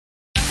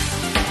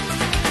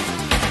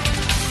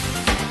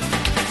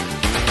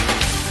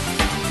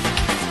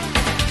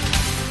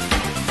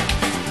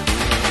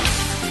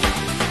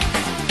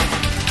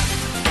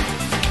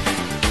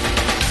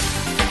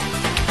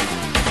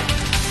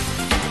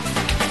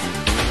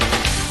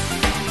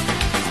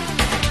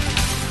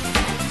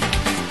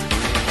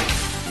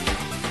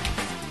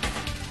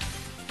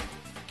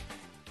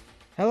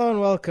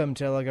Welcome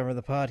to Hello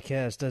Government, the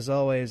podcast. As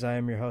always, I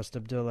am your host,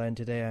 Abdullah, and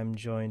today I'm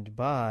joined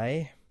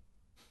by...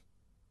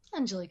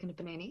 Angelica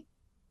Panini.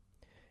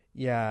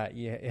 Yeah,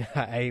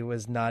 I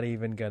was not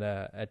even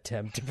gonna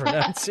attempt to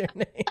pronounce your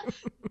name.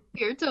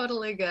 You're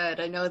totally good.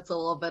 I know it's a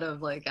little bit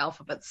of like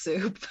alphabet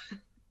soup.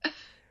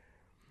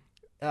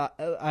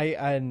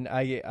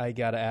 I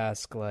gotta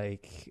ask,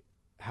 like,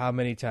 how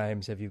many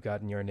times have you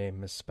gotten your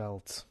name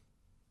misspelt?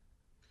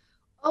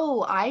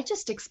 Oh, I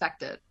just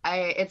expect it.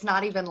 It's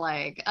not even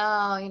like,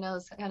 oh,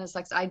 this kind of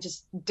sucks. I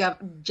just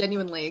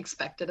genuinely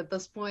expect it at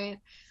this point.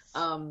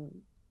 Um,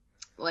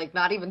 like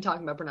not even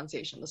talking about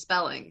pronunciation, the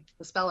spelling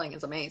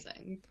is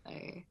amazing.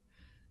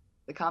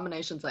 The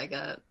combinations I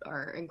get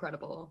are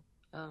incredible.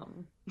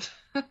 Um,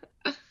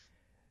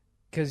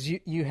 Because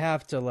you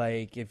have to,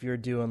 like, if you're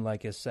doing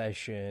like a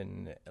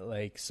session,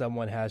 like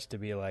someone has to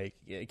be like,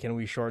 can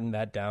we shorten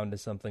that down to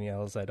something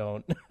else? I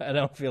don't I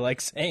don't feel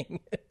like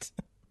saying it.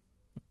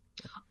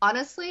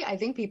 Honestly, I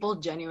think people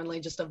genuinely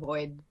just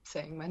avoid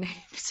saying my name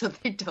so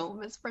they don't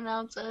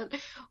mispronounce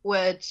it,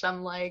 which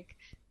I'm like,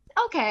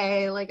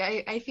 okay, like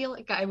I feel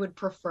like I would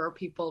prefer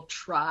people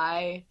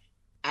try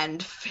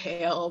and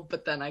fail,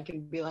 but then I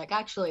can be like,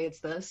 actually,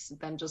 it's this,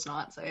 then just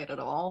not say it at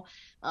all.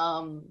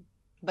 Um,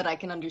 but I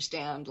can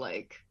understand,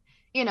 like,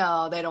 they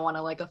don't want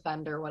to like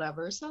offend or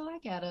whatever, so I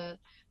get it.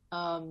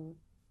 Um,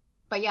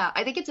 but yeah,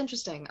 I think it's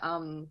interesting.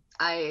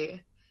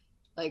 I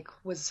like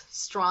was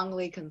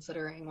strongly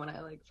considering when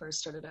I like first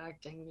started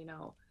acting,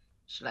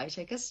 should I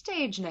take a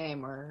stage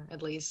name or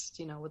at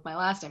least, with my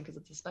last name because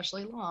it's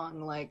especially long,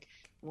 like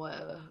what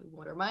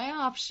are my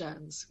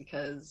options?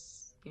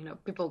 Because,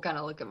 people kind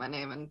of look at my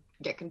name and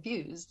get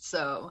confused.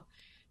 So,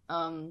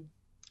 it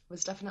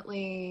was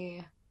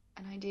definitely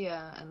an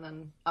idea. And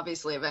then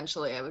obviously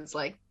eventually I was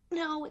like,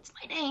 no, it's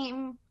my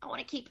name. I want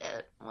to keep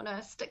it. I want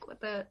to stick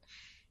with it.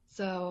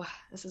 So,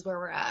 this is where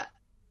we're at.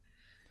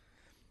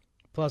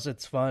 Plus,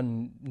 it's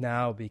fun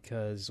now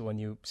because when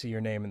you see your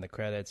name in the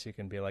credits, you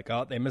can be like,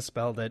 "Oh, they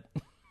misspelled it."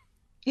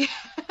 Yeah.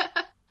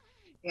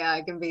 Yeah,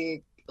 it can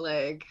be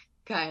like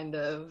kind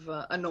of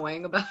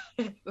annoying about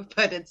it,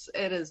 but it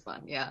is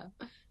fun. Yeah.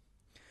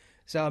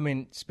 So, I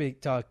mean,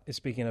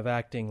 speaking of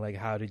acting, like,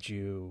 how did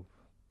you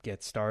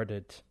get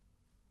started?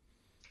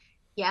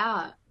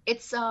 Yeah,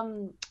 it's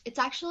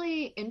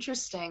actually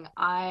interesting.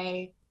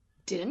 I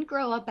didn't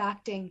grow up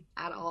acting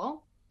at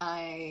all.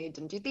 I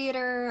didn't do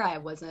theater. I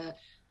wasn't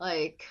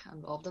like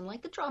involved in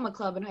like the drama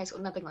club in high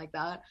school, nothing like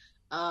that.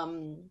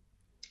 Um,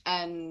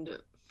 and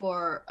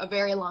for a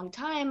very long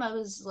time I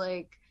was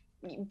like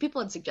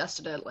people had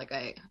suggested it like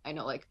I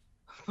know like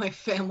my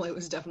family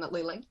was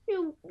definitely like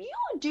you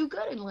would do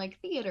good in like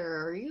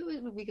theater or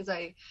you because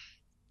I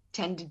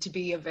tended to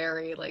be a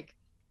very like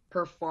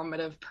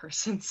performative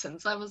person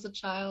since I was a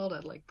child.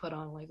 I'd like put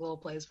on like little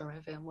plays for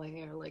my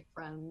family or like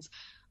friends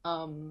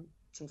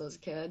since I was a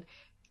kid,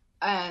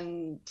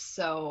 and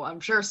so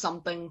I'm sure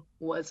something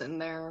was in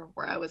there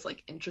where I was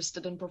like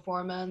interested in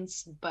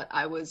performance, but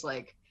I was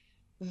like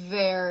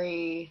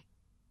very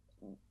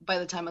by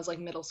the time I was like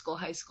middle school,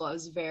 high school, I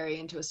was very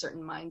into a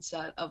certain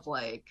mindset of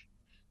like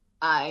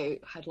I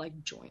had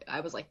like joined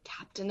I was like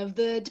captain of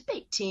the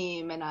debate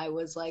team and I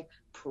was like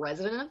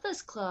president of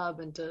this club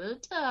and da da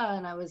da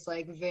and I was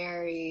like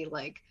very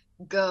like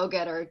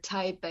go-getter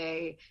type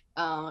A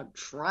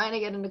trying to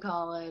get into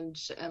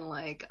college and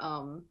like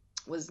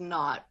was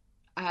not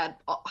I had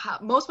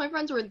most of my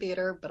friends were in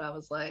theater but I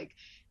was like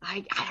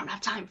I don't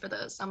have time for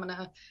this.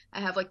 I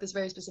have like this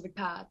very specific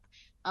path.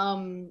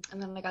 And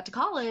then I got to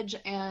college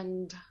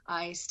and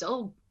I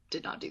still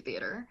did not do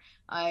theater.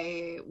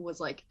 I was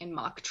like in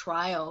mock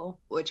trial,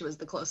 which was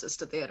the closest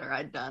to theater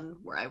I'd done,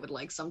 where I would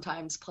like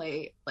sometimes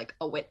play like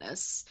a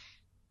witness.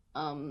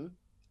 Um,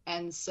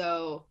 and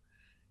so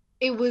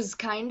it was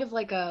kind of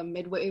like a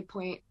midway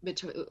point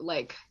between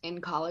like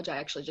in college. I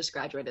actually just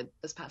graduated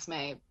this past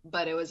May,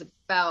 but it was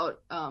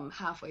about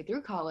halfway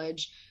through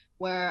college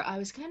where I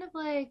was kind of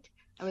like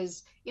I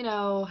was,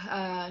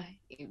 I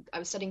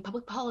was studying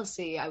public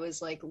policy. I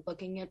was like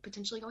looking at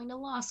potentially going to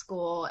law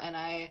school, and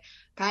I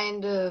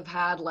kind of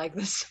had like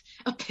this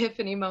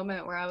epiphany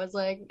moment where I was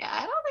like, yeah,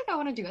 I don't think I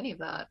want to do any of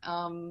that.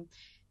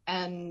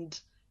 And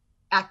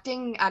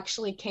acting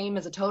actually came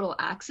as a total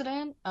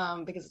accident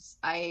because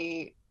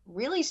I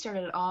really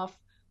started off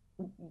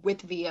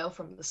with VO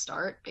from the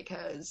start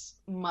because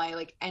my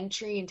like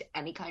entry into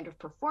any kind of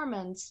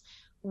performance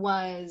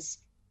was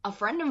a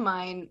friend of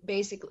mine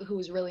basically who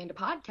was really into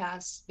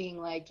podcasts being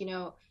like,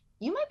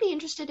 you might be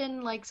interested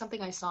in like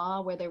something I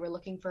saw where they were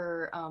looking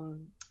for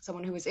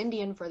someone who was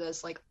Indian for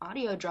this like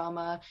audio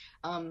drama.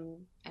 And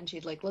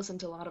she'd like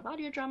listened to a lot of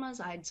audio dramas.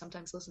 I'd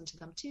sometimes listen to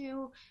them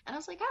too. And I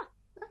was like, ah,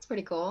 that's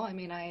pretty cool. I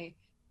mean, I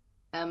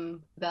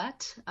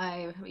that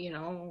I,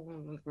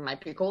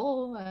 might be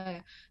cool.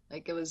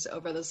 Like it was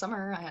over the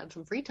summer, I had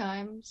some free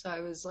time, so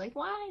I was like,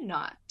 why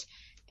not?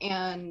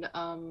 And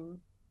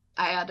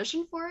I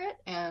auditioned for it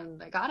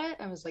and I got it.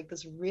 I was like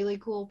this really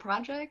cool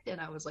project and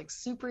I was like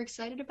super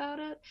excited about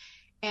it.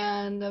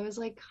 And I was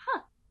like,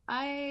 huh,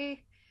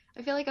 I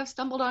I feel like I've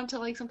stumbled onto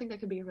like something that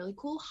could be a really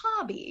cool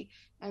hobby.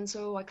 And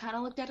so I kind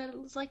of looked at it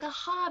as like a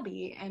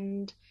hobby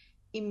and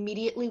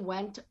immediately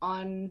went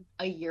on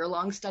a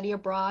year-long study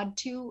abroad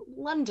to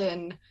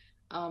London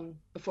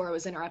before I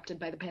was interrupted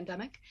by the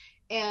pandemic.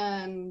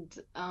 And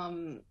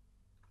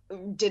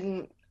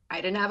didn't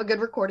I didn't have a good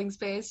recording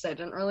space. I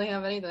didn't really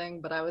have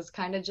anything, but I was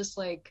kind of just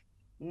like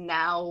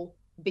now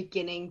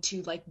beginning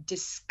to like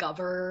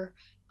discover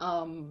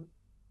um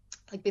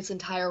like this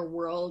entire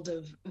world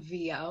of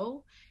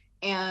VO.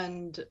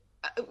 And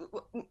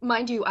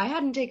mind you, I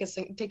hadn't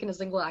taken a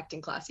single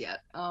acting class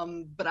yet.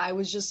 But I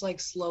was just like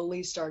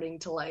slowly starting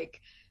to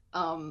like,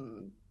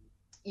 um,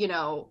 you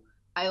know,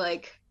 I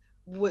like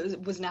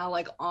was now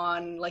like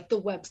on like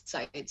the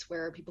websites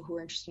where people who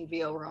were interested in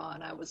VO were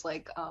on. I was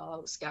like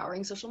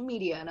scouring social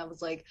media, and I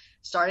was like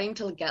starting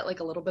to get like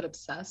a little bit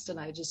obsessed, and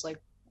I just like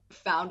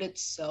found it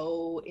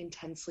so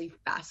intensely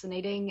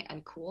fascinating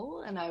and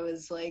cool. And I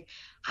was like,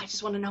 I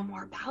just want to know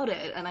more about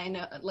it. And I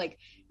know like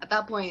at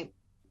that point,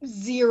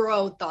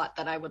 zero thought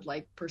that I would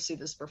like pursue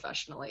this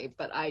professionally,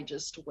 but I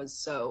just was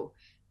so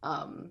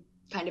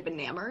kind of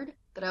enamored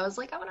that I was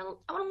like, I want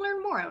to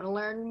learn more. I want to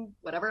learn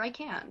whatever I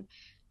can.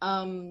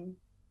 Um,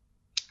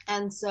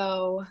 and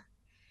so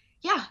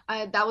yeah,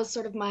 that was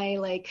sort of my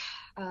like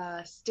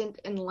stint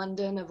in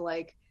London of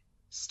like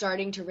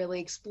starting to really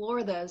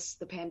explore this.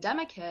 The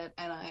pandemic hit,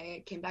 and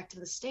I came back to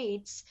the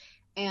States,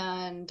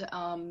 and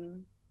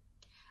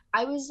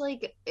I was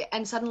like,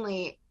 and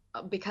suddenly,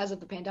 because of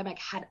the pandemic,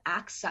 had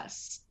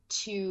access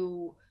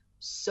to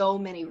so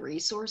many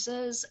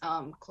resources,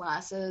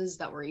 classes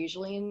that were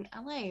usually in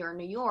LA or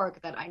New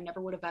York that I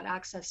never would have had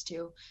access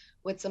to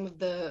with some of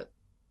the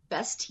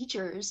best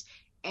teachers.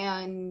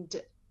 And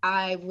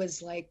I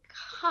was like,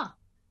 huh,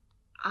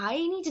 I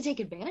need to take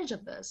advantage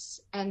of this.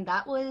 And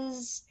that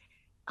was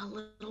a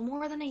little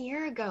more than a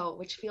year ago,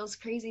 which feels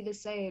crazy to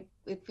say.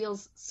 It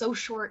feels so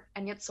short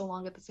and yet so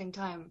long at the same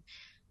time.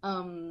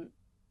 Um,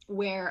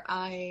 where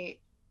I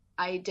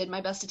did my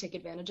best to take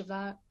advantage of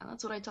that. And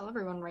that's what I tell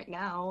everyone right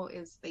now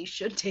is they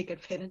should take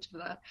advantage of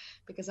that,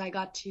 because I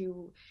got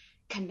to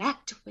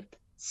connect with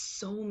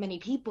so many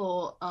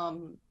people,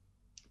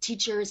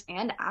 teachers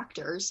and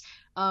actors,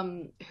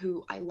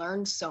 who I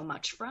learned so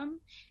much from,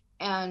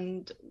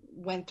 and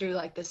went through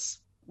like this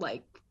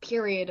like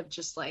period of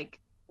just like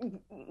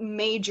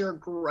major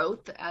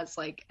growth as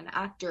like an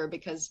actor,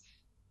 because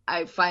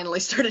I finally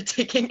started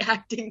taking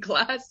acting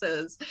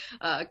classes.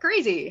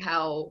 Crazy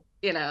how,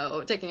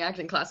 taking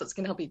acting classes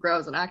can help you grow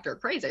as an actor.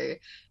 Crazy.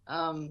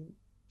 Um,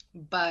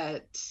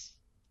 but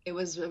it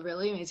was a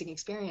really amazing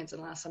experience.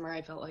 And last summer,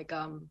 I felt like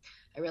I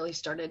really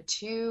started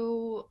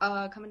to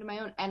come into my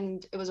own.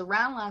 And it was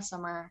around last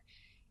summer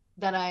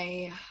that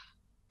I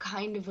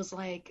kind of was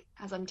like,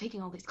 as I'm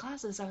taking all these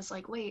classes, I was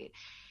like, wait,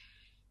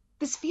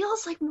 this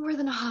feels like more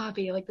than a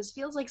hobby. Like this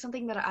feels like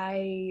something that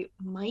I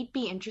might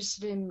be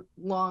interested in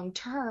long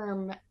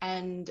term.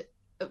 And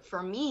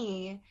for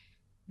me,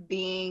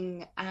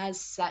 being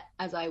as set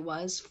as I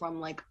was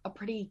from like a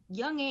pretty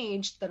young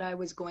age that I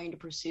was going to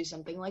pursue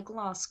something like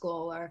law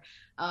school or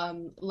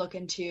look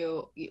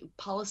into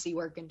policy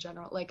work in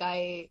general.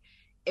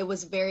 It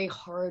was a very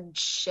hard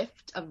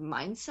shift of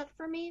mindset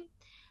for me,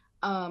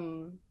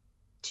 um,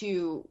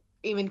 to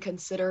even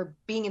consider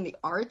being in the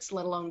arts,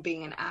 let alone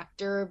being an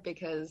actor,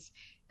 because,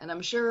 and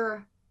I'm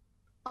sure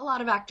a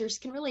lot of actors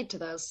can relate to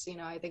this.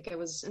 I think I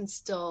was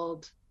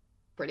instilled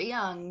pretty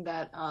young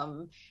that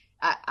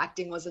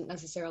acting wasn't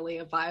necessarily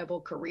a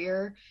viable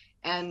career.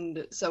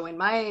 And so in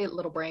my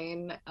little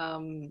brain,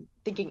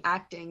 thinking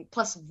acting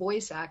plus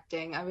voice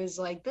acting, I was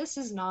like, this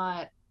is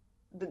not,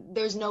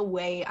 there's no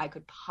way I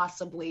could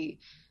possibly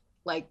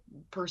like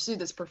pursue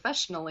this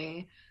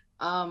professionally.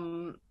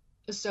 Um,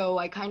 so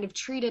I kind of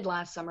treated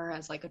last summer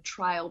as like a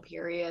trial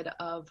period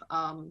of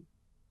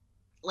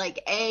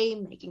like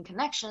making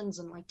connections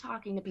and like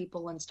talking to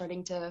people and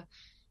starting to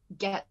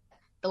get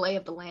the lay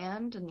of the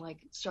land and like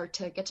start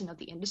to get to know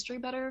the industry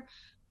better,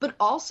 but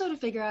also to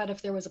figure out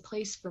if there was a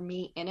place for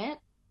me in it,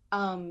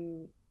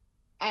 um,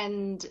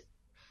 and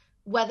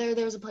whether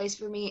there was a place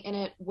for me in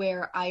it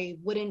where I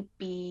wouldn't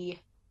be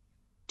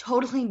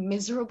totally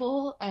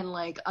miserable and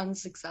like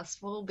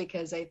unsuccessful.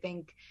 Because I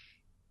think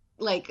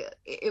like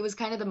it was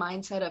kind of the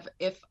mindset of,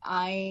 if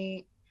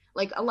I,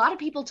 like, a lot of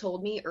people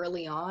told me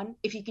early on,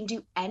 if you can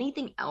do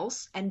anything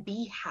else and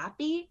be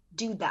happy,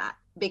 do that,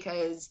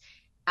 because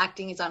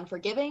acting is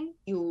unforgiving.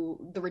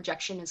 The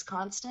rejection is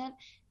constant.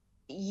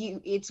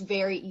 It's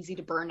very easy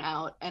to burn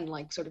out and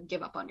like sort of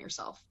give up on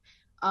yourself.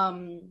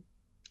 Um,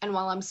 and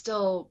while I'm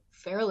still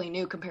fairly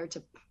new compared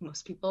to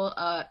most people,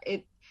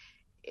 it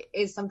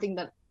is something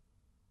that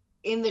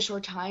in the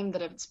short time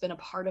that it's been a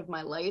part of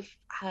my life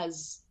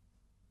has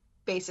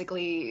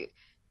basically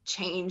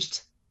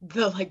changed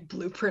the like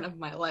blueprint of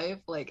my life.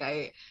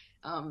 Like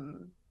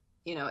um,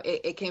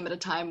 it came at a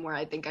time where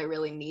I think I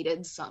really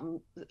needed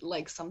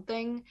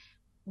something,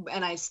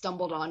 and I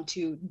stumbled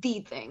onto the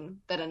thing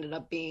that ended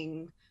up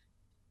being,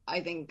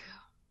 I think,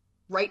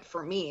 right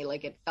for me.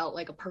 Like it felt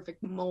like a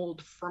perfect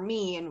mold for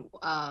me, and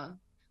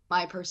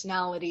my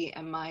personality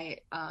and my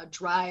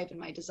drive and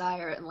my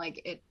desire, and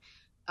like it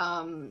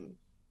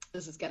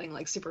this is getting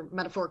like super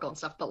metaphorical and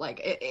stuff, but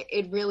like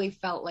it really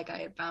felt like I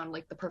had found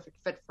like the perfect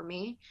fit for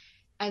me.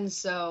 And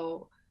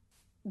so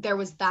there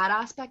was that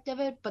aspect of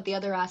it, but the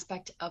other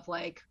aspect of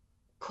like,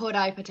 could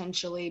I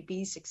potentially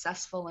be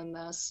successful in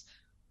this,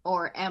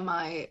 or am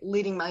I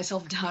leading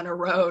myself down a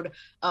road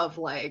of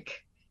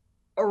like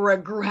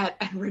regret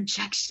and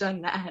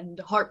rejection and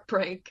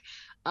heartbreak?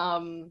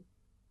 Were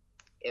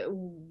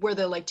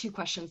the like two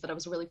questions that I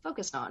was really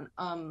focused on.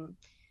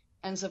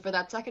 And so for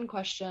that second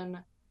question,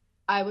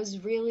 I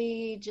was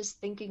really just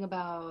thinking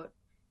about,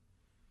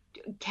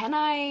 can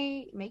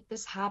I make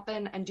this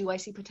happen? And do I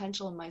see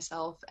potential in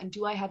myself? And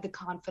do I have the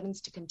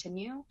confidence to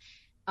continue?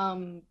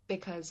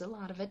 Because a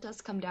lot of it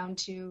does come down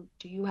to,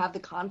 do you have the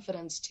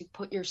confidence to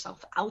put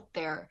yourself out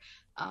there,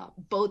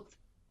 both,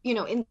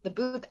 in the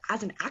booth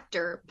as an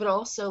actor, but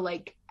also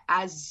like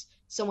as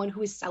someone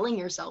who is selling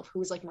yourself,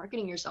 who is like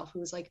marketing yourself,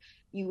 who is like,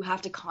 you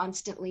have to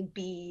constantly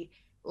be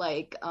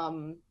like,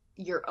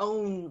 your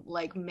own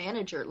like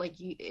manager. Like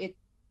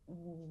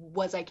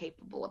was I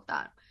capable of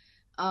that?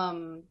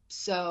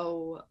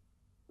 So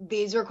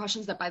these were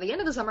questions that by the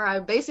end of the summer, I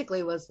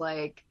basically was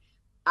like,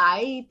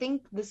 I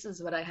think this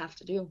is what I have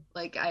to do.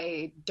 Like,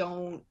 I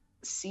don't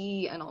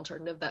see an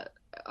alternative that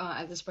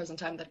at this present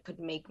time that could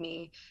make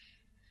me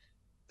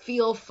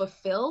feel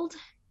fulfilled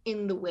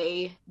in the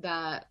way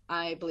that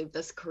I believe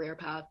this career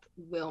path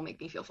will make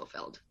me feel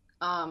fulfilled.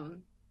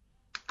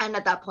 And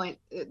at that point,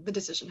 the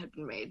decision had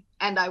been made,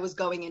 and I was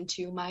going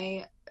into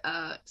my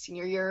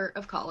senior year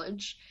of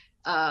college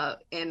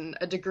in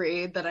a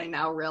degree that I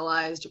now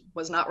realized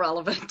was not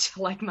relevant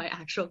to like my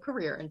actual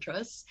career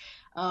interests.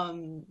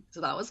 So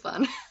that was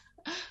fun.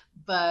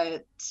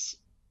 But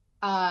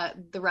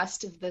the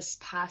rest of this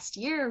past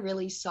year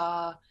really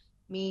saw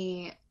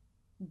me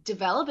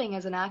developing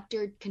as an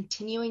actor,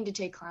 continuing to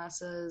take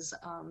classes,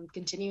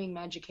 continuing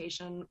my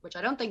education, which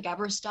I don't think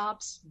ever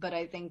stops. But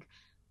I think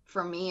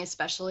for me,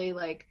 especially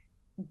like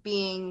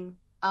being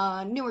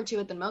newer to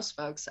it than most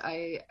folks,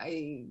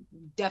 I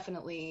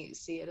definitely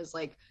see it as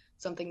like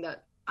something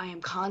that I am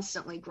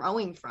constantly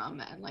growing from,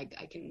 and like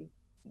I can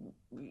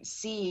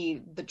see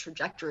the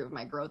trajectory of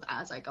my growth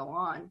as I go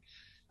on.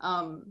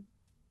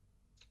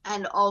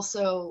 And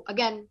also,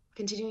 again,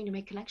 continuing to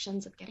make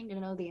connections of getting to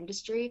know the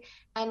industry,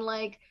 and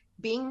like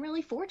being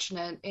really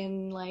fortunate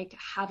in like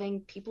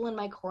having people in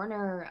my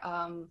corner,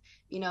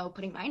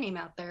 putting my name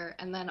out there,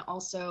 and then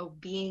also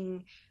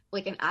being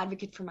like an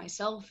advocate for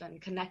myself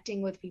and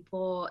connecting with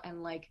people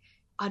and like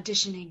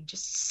auditioning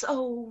just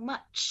so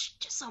much.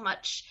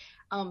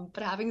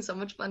 But having so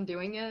much fun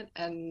doing it,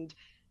 and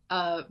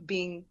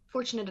being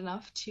fortunate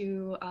enough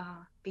to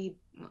be,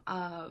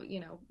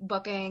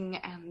 booking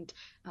and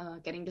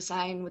getting to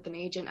sign with an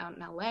agent out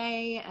in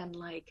LA, and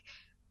like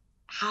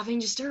having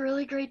just a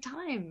really great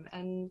time.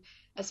 And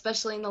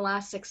especially in the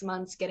last 6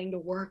 months, getting to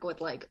work with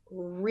like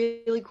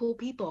really cool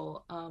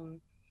people.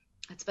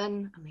 It's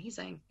been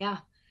amazing. Yeah.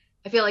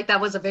 I feel like that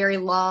was a very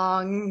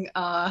long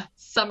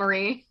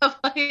summary of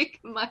like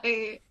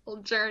my whole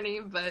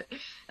journey, but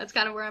that's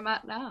kind of where I'm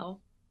at now.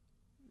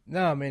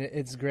 No, I mean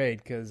it's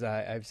great because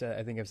I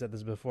think I've said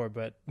this before,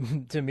 but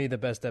to me the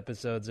best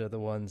episodes are the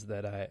ones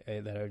that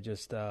that are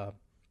just the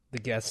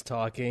guests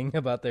talking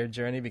about their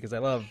journey, because I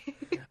love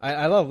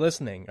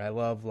listening. I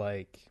love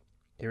like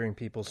hearing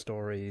people's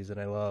stories, and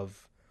I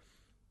love,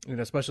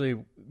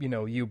 especially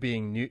you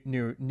being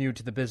new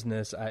to the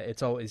business.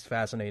 It's always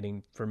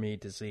fascinating for me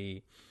to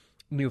see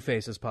new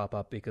faces pop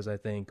up, because I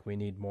think we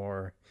need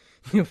more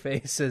new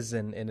faces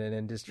in an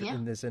industry, Yeah.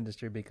 in this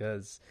industry,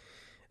 because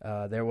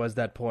there was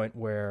that point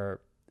where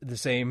the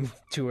same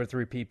two or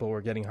three people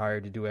were getting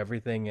hired to do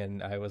everything,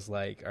 and I was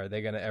like, are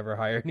they going to ever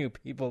hire new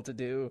people to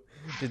do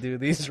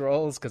these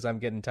roles? Because I'm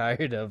getting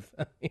tired of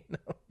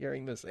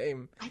hearing the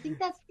same. I think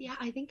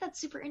that's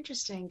super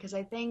interesting, because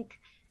I think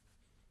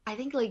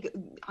like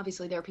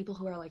obviously there are people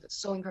who are like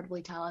so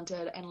incredibly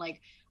talented, and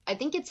like I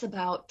think it's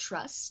about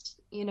trust,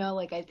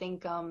 like I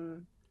think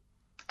and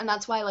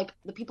that's why like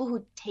the people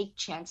who take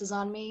chances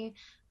on me,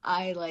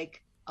 I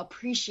like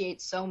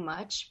appreciate so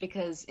much,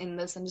 because in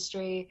this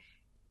industry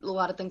a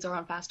lot of things are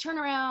on fast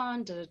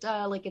turnaround,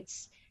 like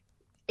it's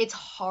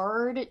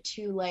hard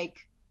to like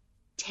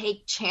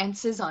take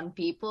chances on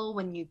people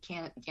when you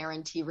can't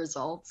guarantee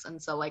results.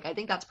 And so like I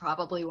think that's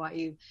probably why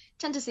you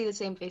tend to see the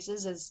same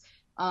faces as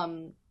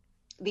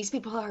these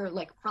people are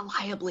like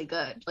reliably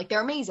good. Like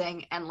they're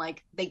amazing, and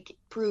like they've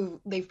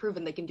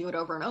proven they can do it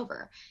over and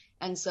over.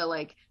 And so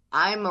like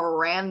I'm a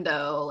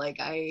rando, like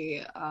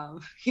I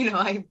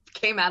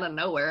came out of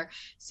nowhere.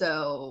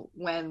 So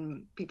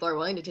when people are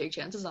willing to take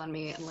chances on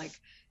me and like,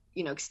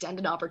 extend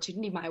an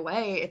opportunity my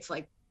way, it's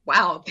like,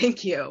 wow,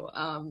 thank you.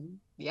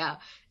 Yeah.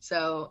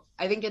 So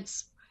I think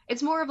it's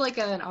more of like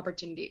an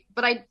opportunity,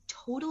 but I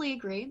totally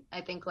agree. I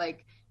think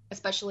like,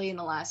 especially in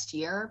the last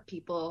year,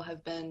 people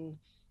have been,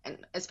 and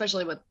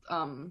especially with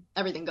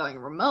everything going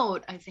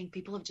remote, I think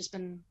people have just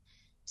been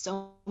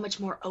so much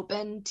more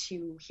open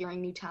to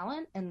hearing new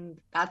talent. And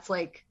that's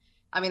like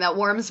I mean, that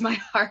warms my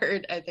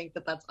heart. I think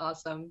that that's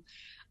awesome.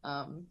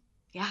 Um,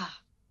 yeah.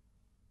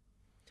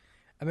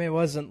 I mean, it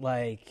wasn't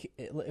like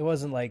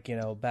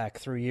back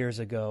 3 years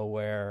ago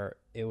where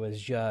it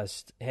was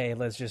just, hey,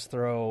 let's just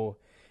throw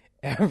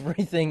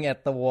everything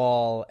at the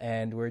wall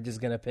and we're just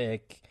gonna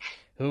pick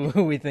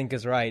who we think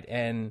is right.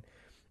 And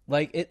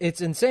like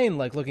it's insane.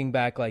 Like looking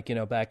back, like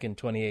back in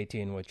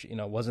 2018, which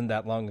wasn't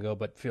that long ago,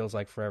 but feels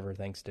like forever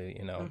thanks to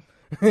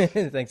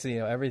Mm. thanks to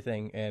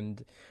everything,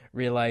 and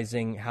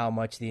realizing how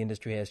much the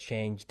industry has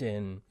changed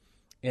in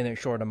a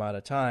short amount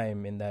of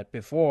time. In that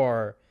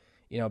before,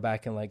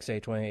 back in like say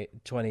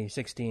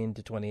 2016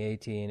 to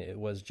 2018, it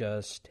was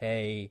just,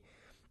 hey,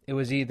 it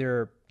was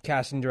either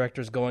casting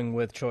directors going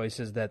with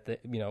choices that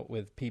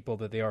with people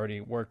that they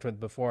already worked with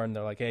before, and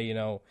they're like, hey,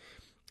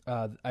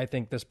 I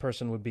think this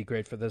person would be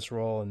great for this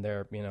role, and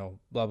they're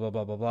blah blah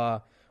blah blah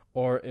blah,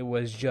 or it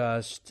was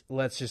just,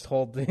 let's just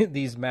hold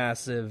these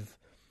massive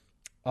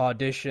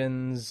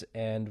auditions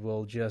and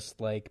we'll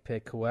just like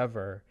pick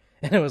whoever.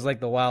 And it was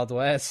like the Wild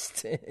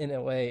West in a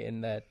way,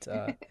 in that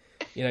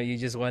you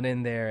just went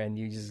in there and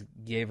you just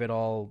gave it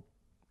all,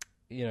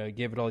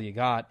 gave it all you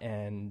got,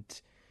 and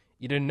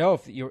you didn't know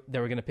if they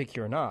were going to pick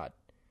you or not,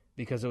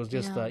 because it was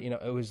just Yeah.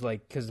 it was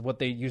like, because what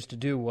they used to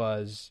do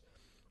was,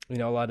 a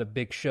lot of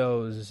big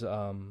shows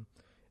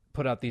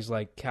put out these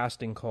like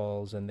casting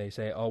calls, and they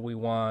say, oh, we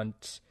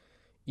want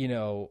you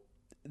know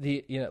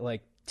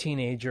like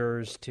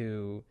teenagers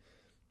to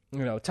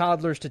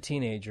toddlers to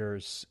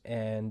teenagers,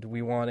 and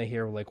we want to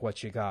hear like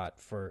what you got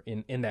for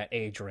in that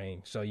age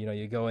range. So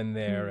you go in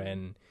there Mm.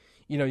 and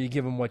you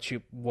give them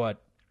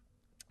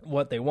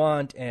what they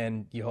want,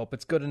 and you hope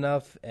it's good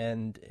enough,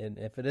 and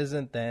if it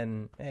isn't,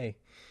 then hey,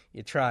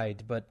 you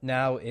tried. But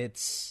now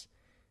it's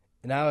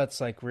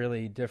like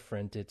really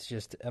different. It's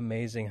just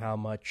amazing how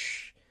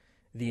much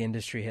the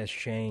industry has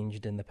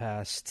changed in the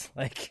past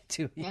like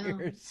two Yeah.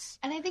 years.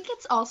 And I think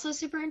it's also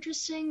super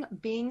interesting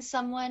being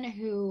someone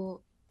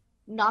who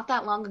not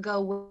that long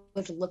ago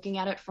was looking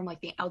at it from like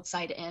the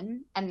outside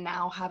in, and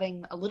now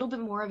having a little bit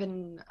more of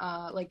an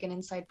like an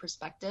inside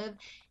perspective.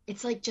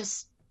 It's like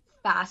just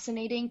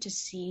fascinating to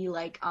see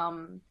like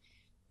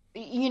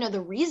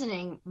the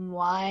reasoning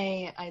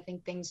why I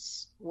think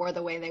things were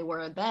the way they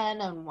were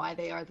then and why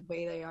they are the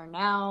way they are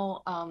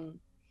now.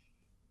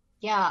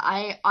 Yeah,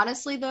 I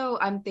honestly though,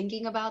 I'm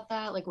thinking about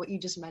that, like what you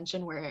just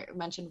mentioned where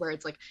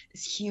it's like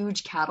this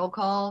huge cattle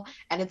call,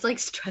 and it's like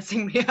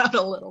stressing me out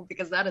a little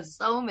because that is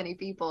so many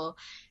people.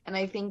 And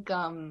I think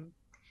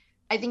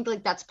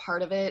like that's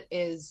part of it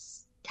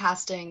is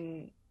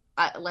casting.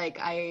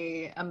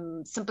 I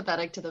am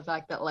sympathetic to the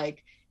fact that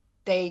like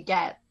they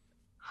get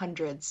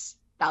hundreds,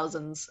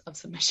 thousands of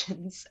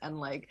submissions and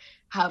like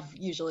have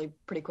usually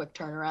pretty quick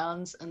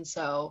turnarounds. And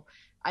so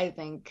I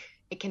think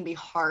it can be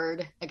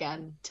hard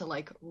again to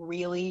like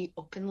really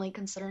openly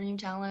consider new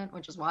talent,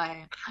 which is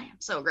why I am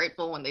so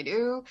grateful when they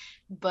do.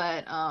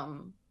 But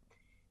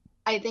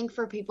I think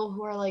for people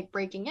who are like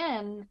breaking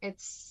in,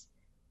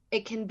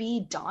 it can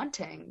be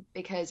daunting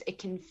because it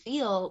can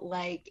feel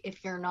like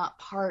if you're not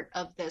part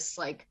of this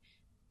like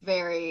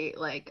very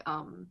like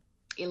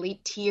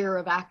elite tier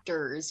of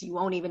actors, you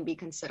won't even be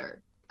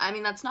considered. I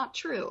mean, that's not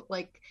true.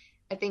 Like,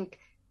 I think,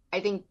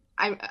 I think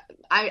I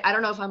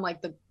don't know if I'm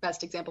like the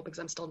best example because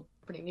I'm still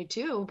pretty new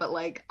too, but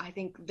like I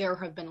think there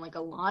have been like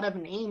a lot of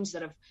names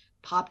that have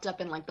popped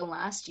up in like the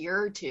last year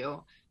or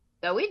two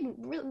that we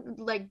really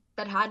like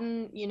that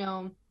hadn't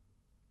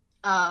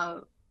uh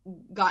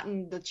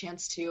gotten the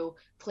chance to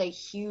play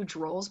huge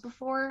roles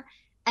before.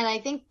 And I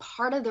think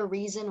part of the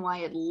reason why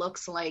it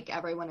looks like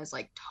everyone is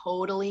like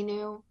totally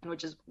new, and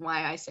which is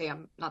why I say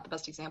I'm not the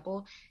best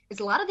example, is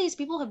a lot of these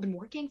people have been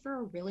working for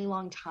a really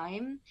long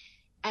time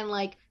and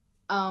like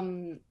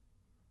um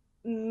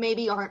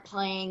maybe aren't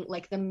playing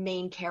like the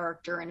main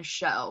character in a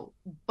show,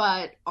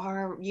 but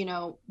are,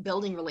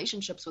 building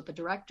relationships with the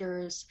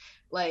directors,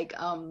 like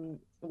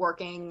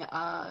working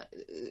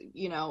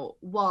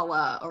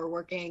Walla or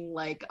working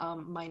like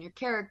minor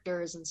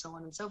characters and so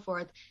on and so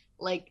forth.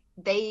 Like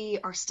they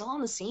are still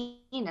on the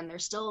scene and they're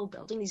still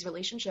building these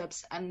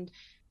relationships and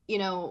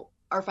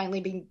are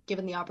finally being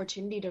given the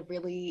opportunity to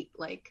really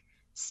like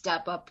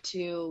step up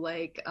to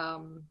like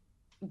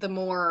the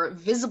more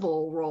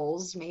visible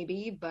roles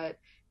maybe, but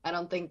I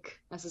don't think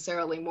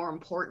necessarily more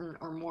important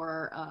or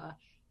more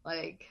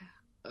like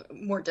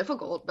more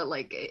difficult, but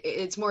like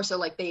it's more so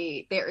like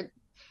they're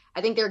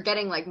I think they're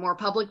getting like more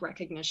public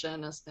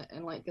recognition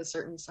in like a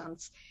certain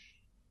sense.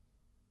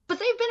 But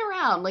they've been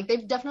around, like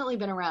they've definitely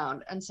been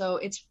around, and so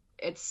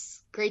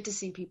it's great to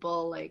see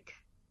people like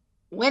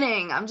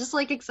winning. I'm just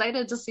like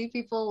excited to see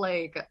people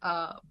like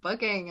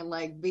booking and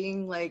like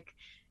being like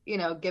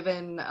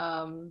given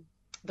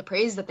the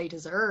praise that they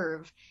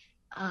deserve.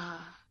 Uh,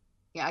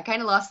 yeah, I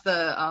kind of lost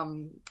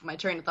the my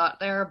train of thought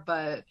there,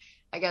 but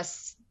I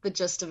guess the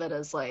gist of it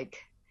is like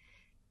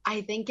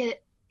I think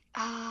it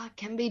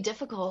can be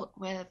difficult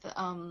with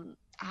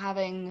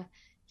having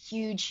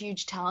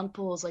huge talent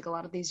pools like a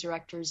lot of these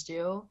directors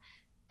do,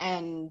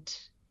 and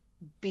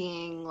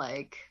being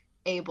like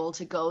able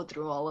to go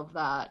through all of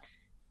that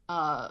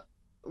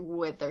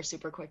with their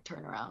super quick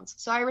turnarounds.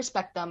 So I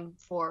respect them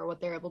for what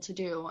they're able to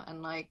do,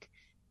 and like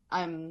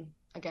I'm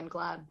again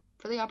glad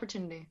for the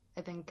opportunity.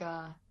 I think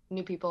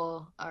new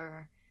people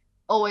are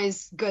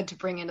always good to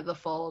bring into the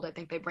fold. I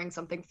think they bring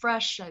something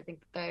fresh. I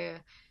think they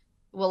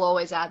will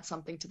always add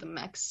something to the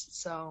mix.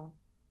 So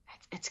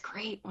it's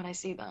great when I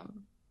see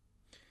them.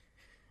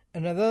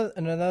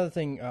 Another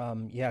thing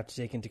you have to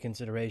take into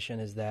consideration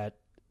is that,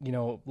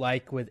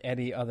 like with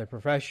any other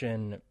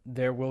profession,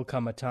 there will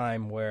come a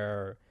time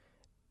where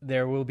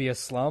there will be a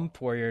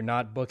slump where you're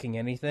not booking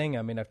anything.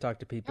 I mean, I've talked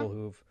to Yeah, people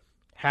who've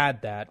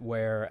had that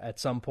where at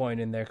some point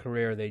in their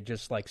career they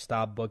just like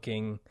stop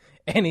booking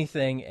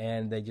anything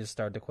and they just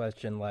start to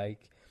question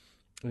like,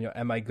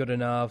 am I good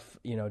enough?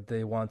 Do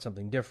they want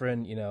something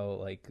different?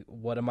 Like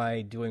what am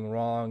I doing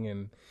wrong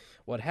and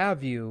what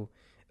have you?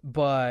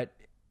 But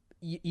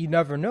you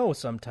never know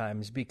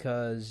sometimes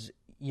because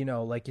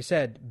like you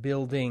said,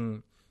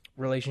 building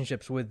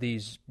relationships with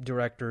these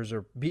directors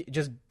or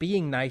just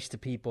being nice to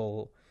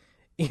people,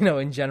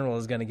 in general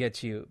is going to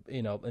get you,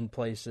 in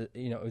place,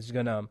 is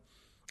going to,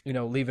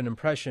 leave an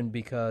impression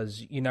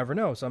because you never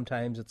know.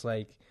 Sometimes it's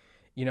like,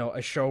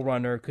 a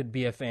showrunner could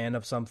be a fan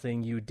of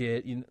something you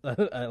did,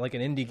 like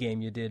an indie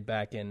game you did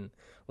back in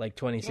like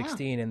yeah,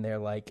 2016, and they're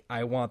like,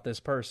 I want this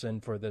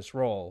person for this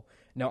role.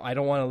 No, I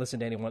don't want to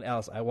listen to anyone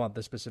else. I want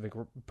this specific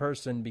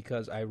person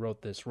because I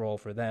wrote this role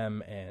for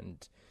them,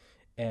 and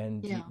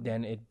yeah.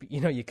 then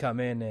you come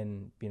in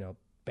and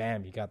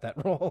bam, you got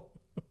that role.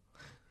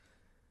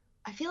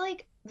 I feel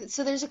like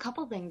so there's a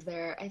couple things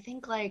there. I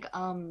think like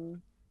oh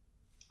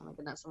my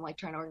goodness, I'm like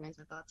trying to organize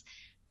my thoughts.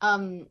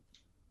 Um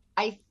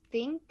I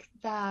think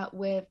that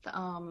with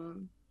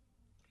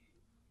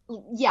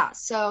yeah,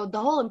 so the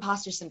whole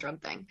imposter syndrome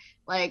thing,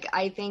 like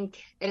I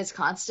think it is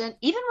constant.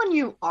 Even when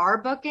you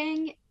are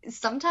booking,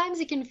 sometimes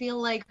it can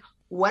feel like,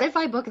 what if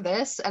I book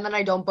this and then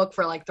I don't book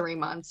for like 3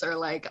 months or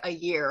like a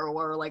year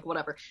or like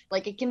whatever?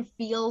 Like it can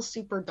feel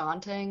super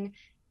daunting,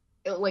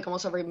 like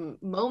almost every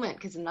moment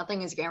because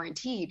nothing is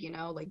guaranteed,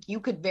 like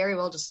you could very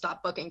well just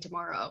stop booking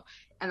tomorrow,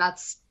 and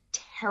that's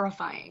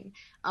terrifying.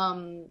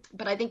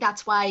 But I think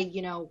that's why,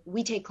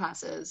 we take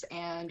classes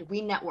and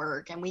we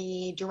network and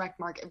we direct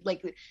market.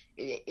 Like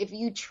if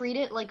you treat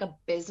it like a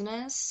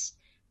business,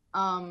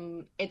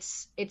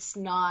 it's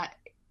not,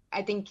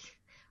 I think,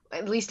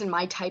 at least in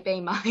my type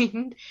A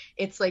mind,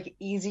 it's like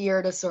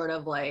easier to sort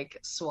of like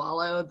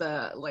swallow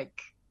the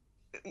like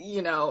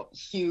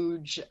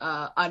huge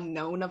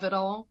unknown of it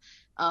all,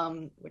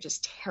 which is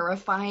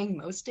terrifying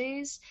most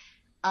days.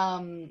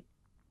 Um,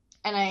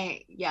 and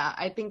yeah,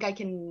 I think I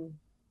can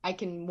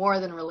more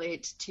than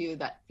relate to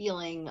that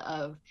feeling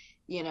of,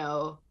 you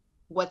know,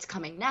 what's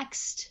coming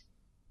next,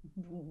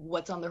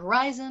 what's on the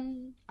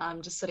horizon.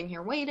 I'm just sitting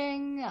here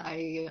waiting.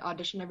 I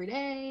audition every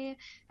day,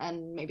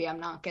 and maybe I'm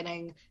not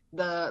getting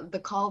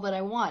the call that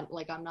I want.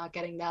 Like I'm not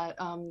getting that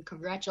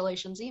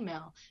congratulations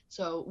email.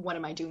 So what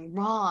am I doing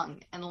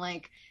wrong? And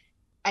like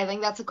I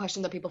think that's a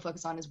question that people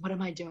focus on is what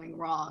am I doing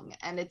wrong?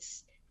 And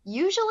it's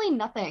usually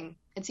nothing.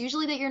 It's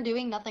usually that you're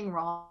doing nothing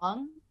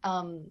wrong.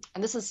 And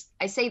this is,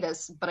 I say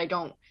this, but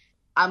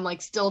I'm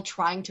like still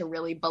trying to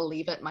really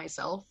believe it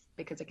myself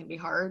because it can be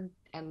hard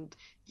and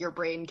your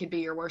brain can be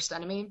your worst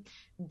enemy.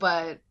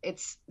 But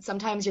it's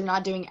sometimes you're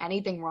not doing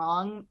anything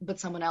wrong, but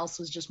someone else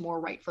was just more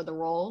right for the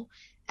role.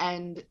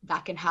 And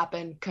that can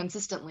happen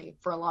consistently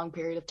for a long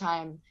period of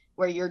time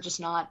where you're just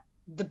not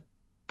the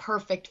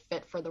perfect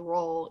fit for the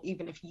role,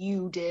 even if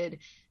you gave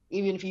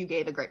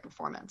a great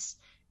performance.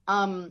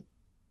 Um,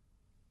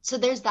 so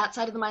there's that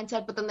side of the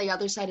mindset, but then the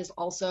other side is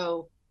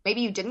also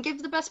maybe you didn't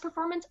give the best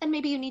performance and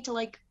maybe you need to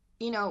like,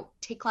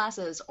 take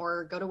classes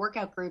or go to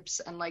workout groups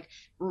and like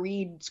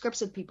read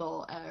scripts with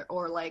people,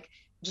 or like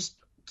just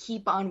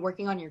keep on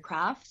working on your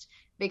craft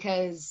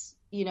because,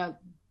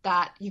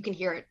 that you can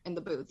hear it in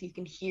the booth. You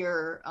can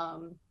hear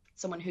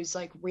someone who's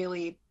like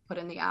really put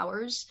in the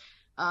hours.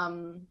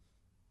 Um,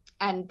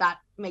 and that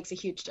makes a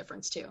huge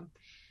difference too.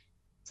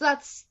 So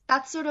that's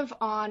sort of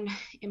on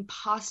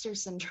imposter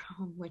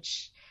syndrome,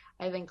 which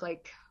I think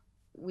like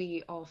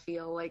we all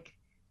feel like,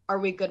 are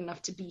we good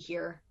enough to be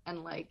here?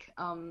 And like,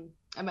 am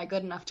I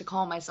good enough to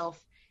call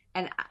myself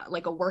an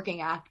like a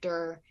working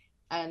actor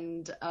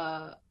and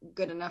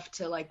good enough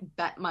to like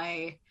bet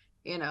my,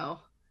 you know,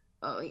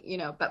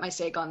 bet my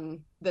stake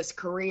on this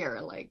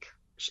career? Like,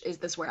 is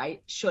this where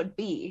I should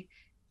be?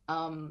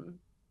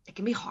 It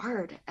can be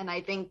hard, and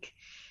I think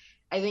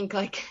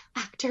like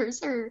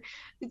actors are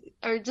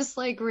just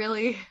like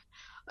really,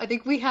 I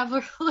think we have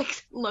a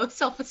like low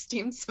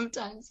self-esteem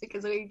sometimes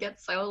because we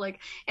get so like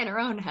in our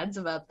own heads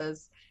about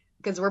this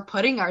because we're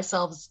putting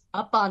ourselves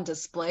up on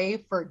display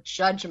for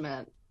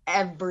judgment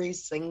every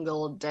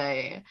single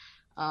day.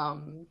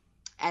 Um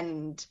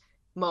and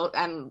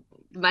and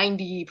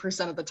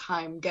 90% of the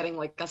time getting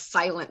like a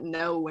silent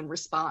no in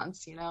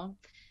response.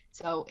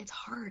 So it's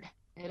hard.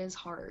 It is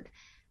hard.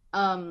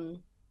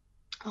 Um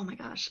Oh my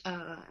gosh.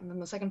 And then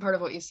the second part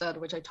of what you said,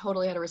 which I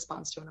totally had a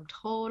response to, and I'm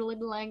totally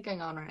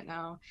blanking on right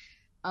now.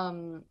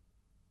 Um,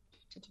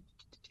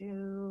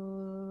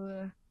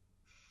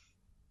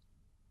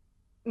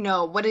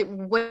 No, what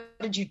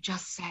did you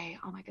just say?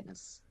 Oh my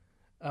goodness.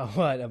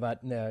 What about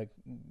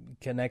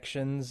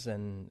connections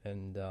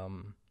and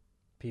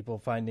people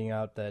finding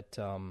out that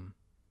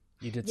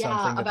you did Yeah,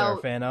 something that they're a about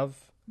fan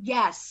of?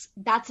 yes,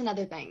 that's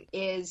another thing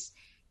is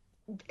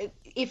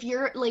if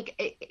you're like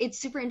it's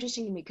super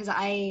interesting to me because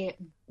I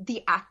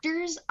the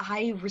actors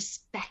I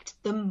respect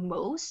the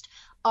most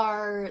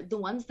are the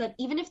ones that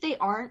even if they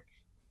aren't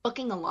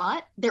booking a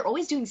lot, they're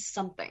always doing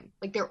something.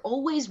 Like they're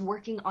always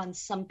working on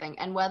something.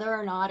 And whether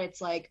or not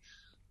it's like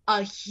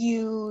a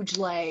huge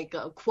like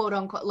quote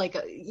unquote like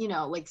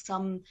like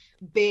some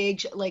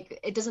big like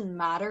it doesn't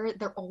matter,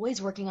 they're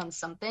always working on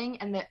something,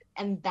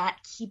 and that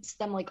keeps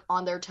them like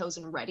on their toes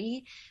and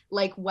ready,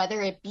 like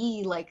whether it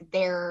be like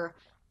they're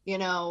you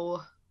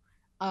know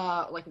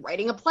like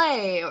writing a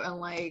play or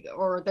like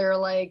or they're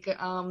like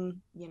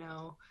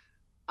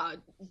uh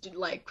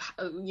like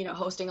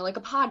hosting like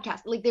a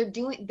podcast, like they're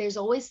doing there's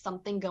always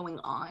something going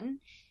on.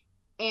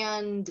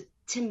 And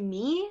to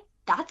me,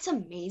 that's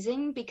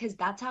amazing because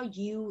that's how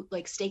you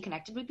like stay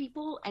connected with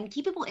people and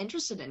keep people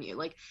interested in you.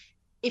 Like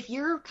if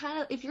you're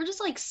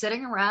just like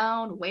sitting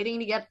around waiting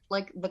to get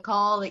like the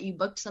call that you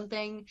booked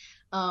something,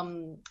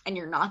 and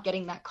you're not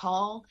getting that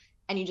call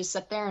and you just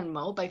sit there and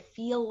mope, I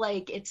feel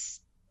like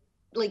it's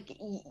like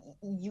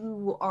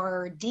you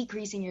are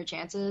decreasing your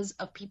chances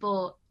of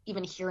people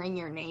even hearing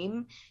your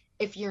name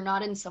if you're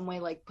not in some way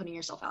like putting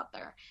yourself out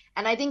there.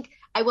 And I think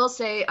I will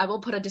say I will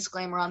put a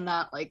disclaimer on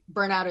that, like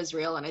burnout is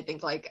real, and I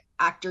think like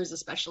actors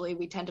especially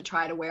we tend to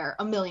try to wear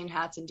a million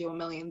hats and do a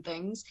million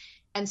things.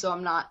 And so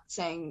I'm not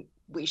saying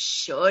we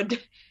should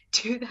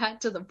do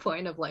that to the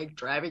point of like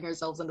driving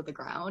ourselves into the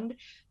ground,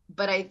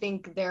 but I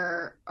think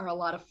there are a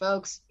lot of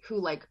folks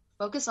who like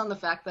focus on the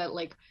fact that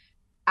like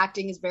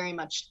acting is very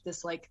much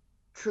this like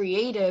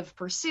creative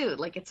pursuit,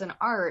 like it's an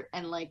art,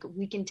 and like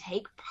we can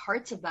take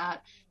parts of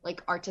that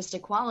like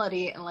artistic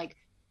quality and like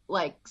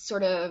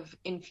sort of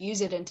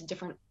infuse it into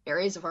different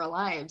areas of our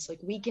lives. Like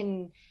we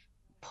can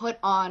put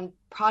on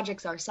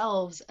projects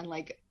ourselves and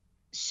like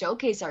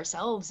showcase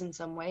ourselves in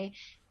some way,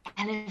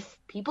 and if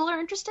people are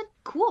interested,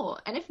 cool,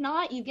 and if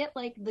not, you get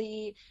like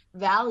the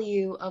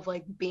value of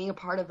like being a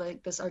part of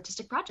like this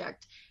artistic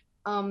project.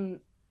 um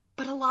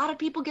but a lot of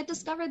people get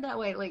discovered that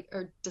way, like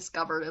or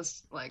discovered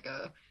is like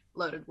a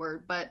loaded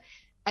word, but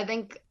I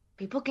think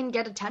people can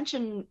get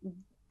attention,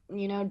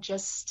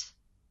 just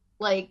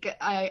like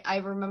I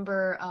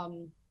remember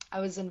I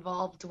was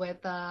involved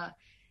with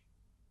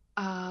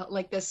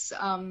like this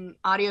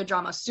audio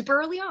drama super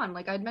early on,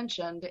 like I'd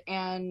mentioned,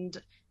 and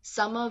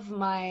some of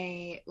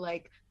my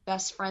like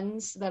best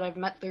friends that I've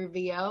met through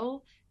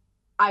VO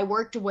I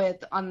worked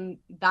with on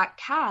that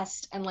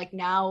cast, and like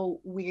now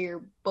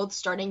we're both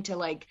starting to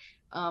like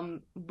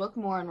book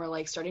more, and we're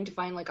like starting to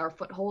find like our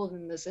foothold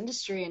in this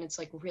industry, and it's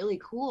like really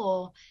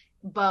cool.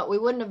 But we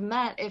wouldn't have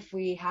met if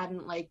we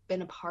hadn't like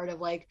been a part of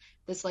like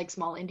this like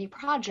small indie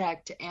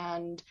project.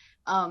 And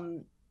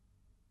um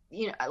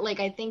like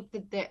I think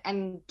that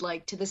and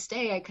like to this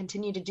day I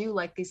continue to do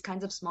like these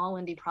kinds of small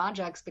indie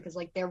projects because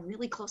like they're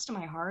really close to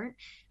my heart.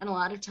 And a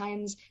lot of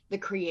times the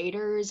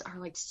creators are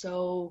like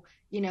so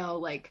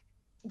like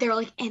they're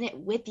like in it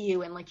with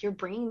you, and like you're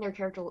bringing their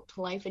character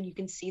to life, and you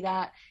can see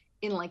that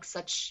in like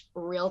such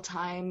real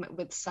time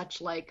with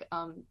such like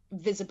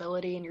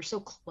visibility, and you're so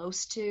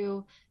close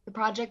to the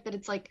project that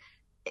it's like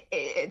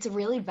it's a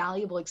really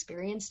valuable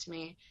experience to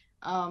me.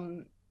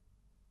 um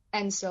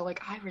and so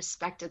like I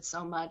respect it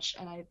so much,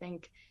 and I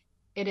think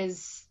it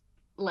is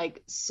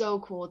like so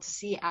cool to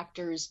see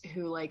actors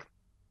who like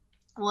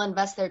will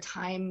invest their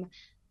time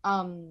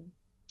um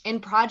in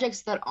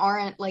projects that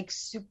aren't like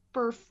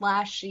super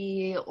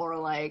flashy or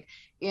like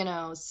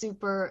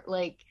super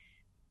like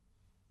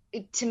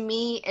to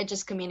me it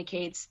just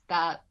communicates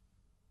that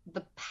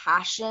the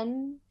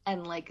passion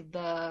and like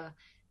the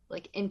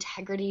like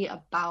integrity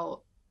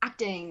about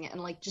acting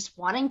and like just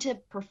wanting to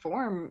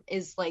perform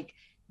is like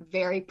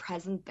very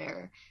present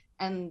there.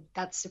 And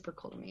that's super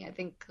cool to me. I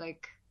think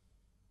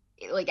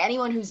like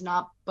anyone who's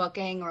not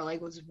booking or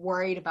like was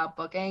worried about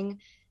booking,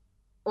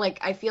 like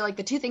I feel like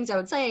the two things I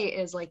would say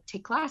is like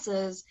take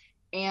classes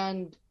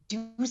and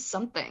do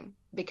something,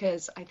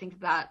 because I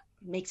think that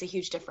makes a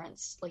huge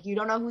difference. Like you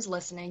don't know who's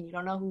listening, you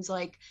don't know who's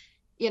like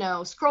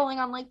scrolling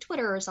on like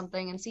Twitter or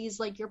something and sees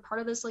like you're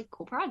part of this like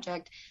cool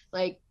project.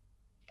 Like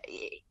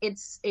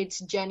it's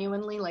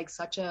genuinely like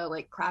such a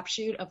like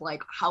crapshoot of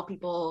like how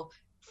people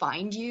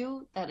find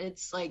you, that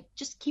it's like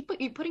just keep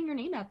putting your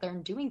name out there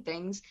and doing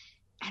things,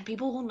 and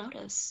people will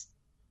notice.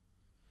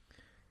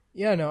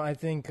 Yeah, no, I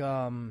think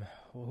who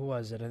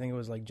was it? I think it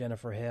was like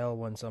Jennifer Hale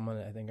when someone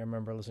I think I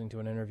remember listening to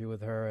an interview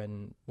with her,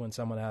 and when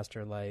someone asked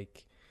her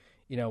like,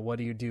 what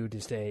do you do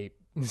to stay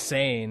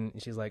sane?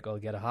 She's like, "Oh,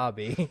 get a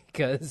hobby,"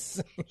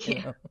 because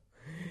Yeah.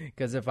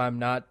 because if I'm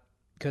not,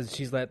 because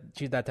she's that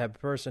type of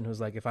person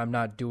who's like, if I'm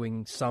not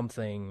doing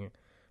something,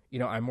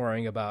 I'm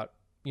worrying about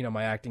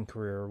my acting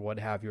career or what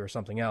have you or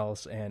something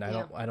else, and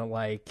Yeah. I don't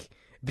like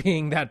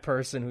being that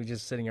person who's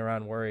just sitting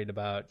around worried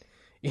about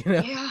you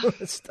know Yeah.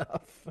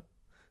 stuff.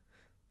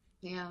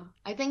 Yeah.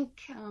 I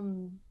think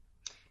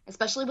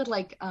especially with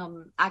like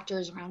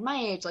actors around my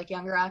age, like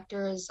younger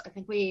actors. I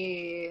think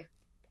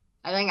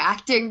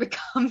acting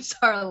becomes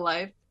our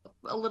life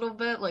a little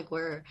bit. Like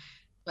we're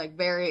like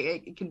very,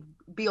 it can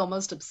be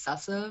almost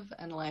obsessive,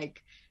 and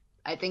like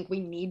I think we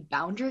need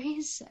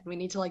boundaries and we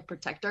need to like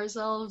protect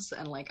ourselves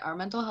and like our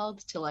mental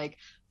health to like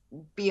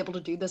be able to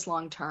do this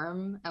long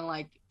term and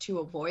like to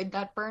avoid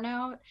that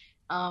burnout.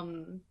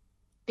 Um,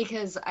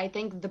 because I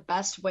think the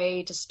best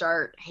way to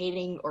start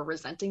hating or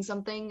resenting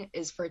something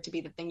is for it to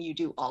be the thing you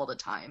do all the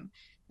time.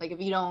 Like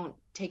if you don't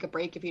take a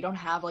break, if you don't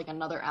have like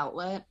another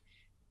outlet,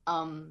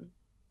 um,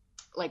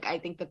 like I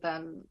think that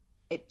then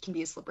it can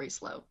be a slippery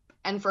slope.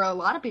 And for a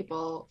lot of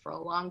people, for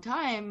a long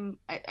time,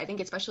 I think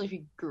especially if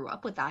you grew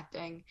up with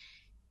acting,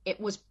 it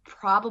was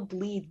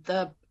probably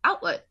the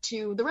outlet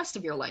to the rest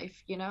of your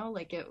life, you know?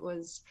 Like it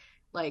was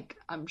like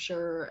I'm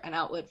sure an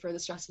outlet for the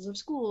stresses of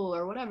school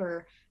or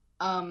whatever.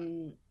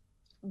 Um,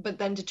 but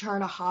then to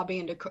turn a hobby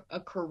into a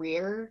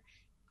career,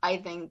 I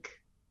think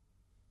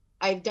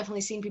I've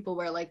definitely seen people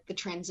where like the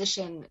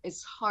transition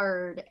is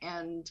hard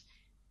and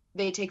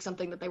they take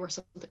something that they were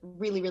something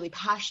really, really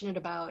passionate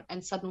about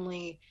and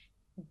suddenly,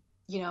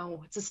 you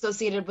know, it's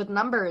associated with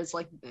numbers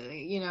like,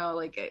 you know,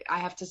 like I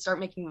have to start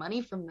making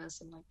money from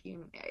this. And like,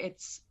 you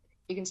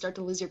can start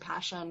to lose your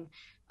passion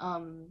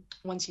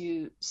once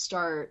you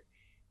start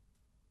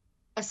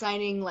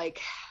assigning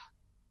like,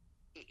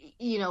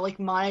 you know, like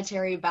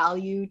monetary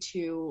value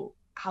to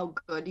how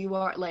good you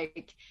are.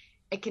 Like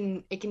it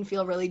can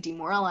feel really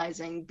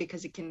demoralizing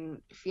because it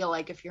can feel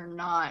like if you're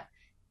not,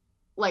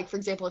 like for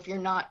example, if you're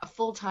not a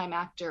full-time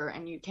actor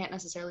and you can't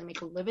necessarily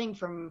make a living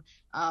from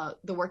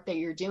the work that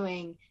you're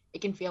doing,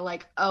 it can feel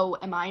like, oh,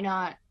 am I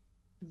not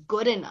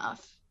good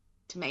enough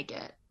to make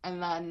it?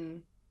 And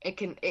then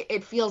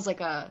it feels like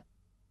a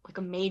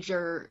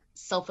major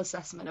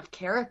self-assessment of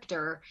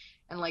character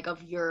and like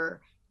of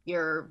your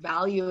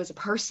value as a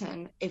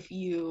person if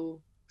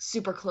you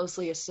super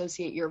closely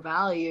associate your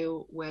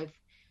value with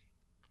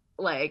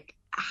like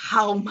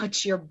how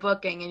much you're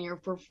booking and your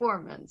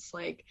performance.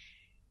 Like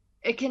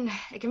it can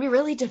be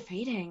really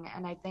defeating,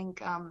 and I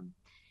think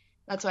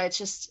that's why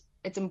it's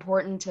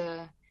important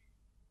to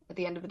at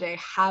the end of the day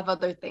have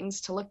other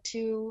things to look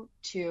to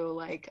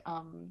like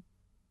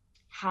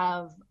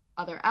have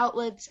other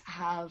outlets,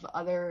 have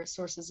other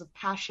sources of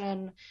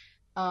passion,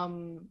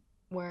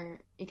 where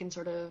you can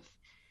sort of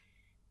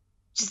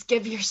just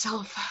give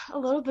yourself a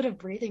little bit of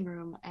breathing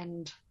room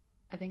and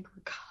I think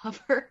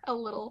recover a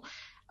little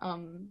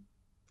um,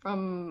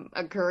 from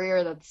a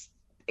career that's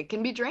it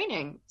can be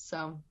draining.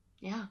 So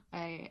yeah,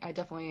 I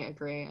definitely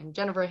agree. And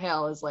Jennifer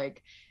Hale is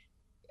like,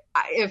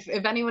 if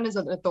anyone is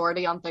an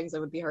authority on things, it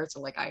would be her. So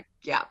like,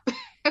 yeah,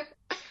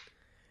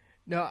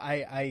 No,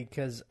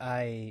 because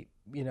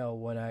you know,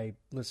 when I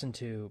listen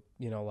to,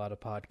 you know, a lot of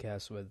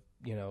podcasts with,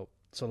 you know,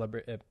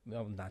 celebrity,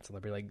 no, not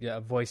celebrity, like yeah,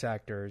 voice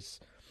actors,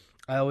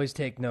 I always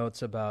take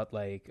notes about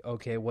like,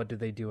 okay, what do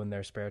they do in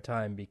their spare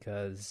time?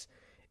 Because,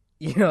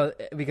 you know,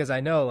 because I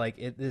know like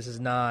this is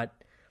not.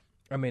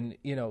 I mean,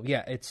 you know,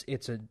 yeah, it's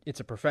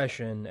a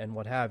profession and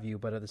what have you,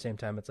 but at the same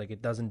time, it's like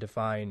it doesn't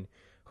define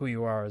who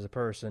you are as a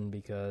person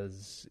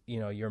because you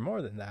know you're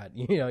more than that.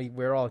 You know,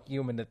 we're all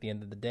human at the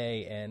end of the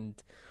day,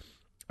 and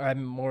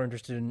I'm more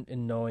interested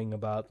in knowing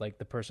about like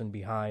the person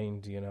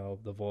behind, you know,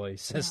 the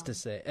voice, as yeah, to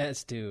say,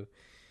 as to,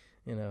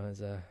 you know,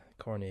 as a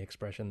corny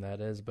expression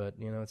that is, but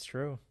you know, it's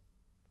true.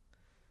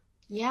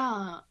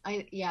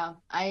 yeah,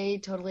 I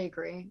totally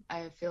agree.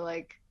 I feel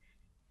like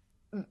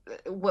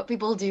what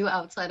people do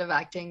outside of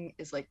acting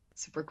is like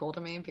super cool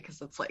to me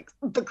because it's like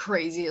the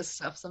craziest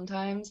stuff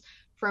sometimes.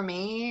 For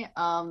me,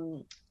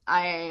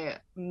 I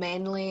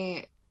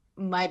mainly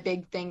my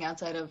big thing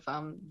outside of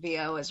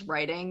VO is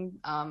writing.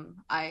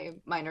 I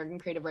minored in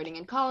creative writing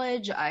in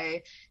college.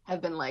 I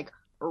have been like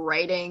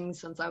writing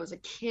since I was a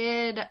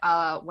kid.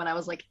 When I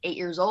was like 8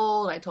 years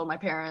old, I told my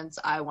parents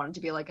I wanted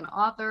to be like an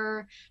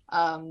author.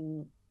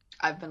 Um,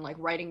 I've been like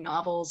writing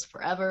novels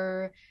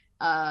forever.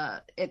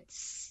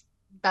 It's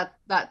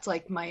that's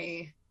like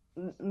my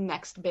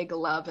next big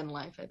love in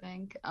life, I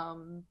think.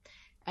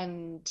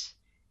 And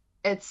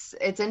it's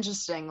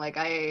interesting. Like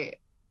I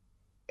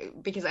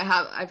because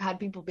I've had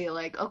people be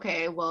like,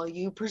 okay, well,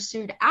 you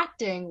pursued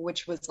acting,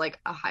 which was like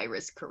a high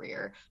risk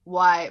career.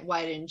 Why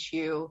didn't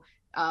you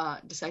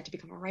decide to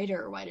become a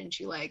writer? Why didn't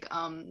you like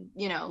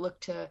you know look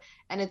to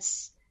and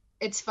it's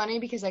funny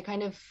because I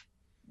kind of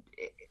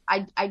I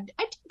do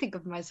think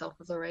of myself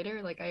as a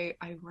writer. Like I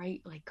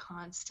write like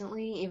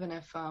constantly, even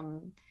if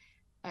I'm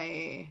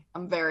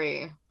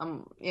very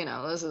you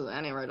know this is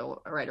any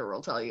writer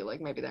will tell you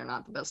like maybe they're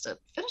not the best at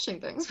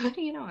finishing things, but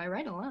you know I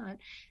write a lot.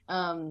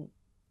 Um,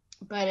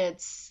 but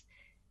it's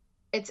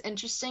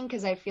interesting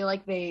because I feel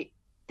like they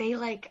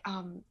like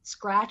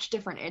scratch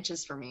different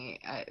itches for me.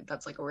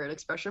 That's like a weird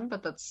expression,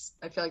 but that's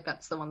I feel like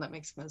that's the one that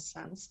makes most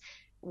sense.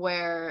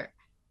 Where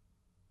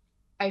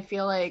I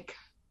feel like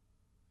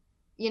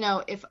you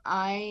know if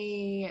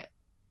I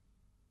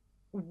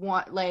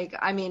want like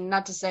I mean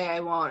not to say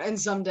I won't and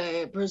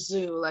someday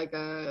pursue like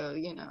a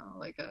you know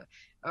like a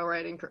a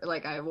writing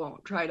like I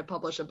won't try to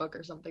publish a book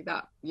or something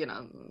that,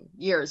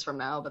 years from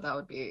now, but that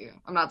would be,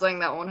 I'm not saying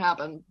that won't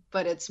happen,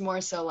 but it's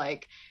more so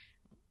like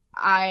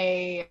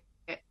I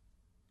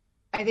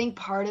I think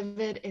part of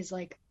it is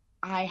like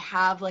I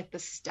have like the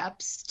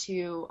steps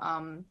to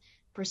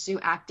pursue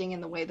acting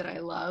in the way that I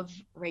love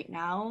right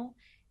now.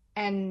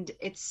 And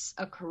it's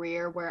a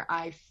career where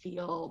I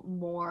feel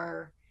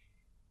more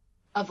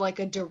of like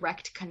a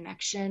direct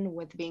connection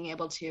with being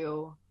able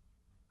to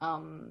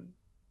um,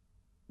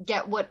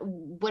 get what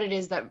it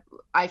is that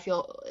I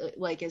feel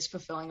like is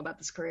fulfilling about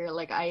this career.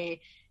 Like I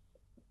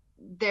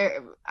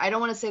don't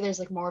want to say there's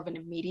like more of an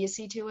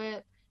immediacy to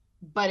it,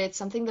 but it's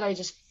something that I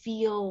just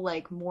feel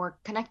like more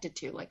connected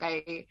to. Like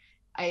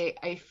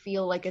I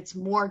feel like it's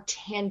more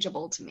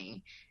tangible to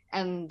me.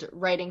 And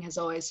writing has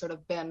always sort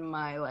of been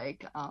my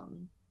like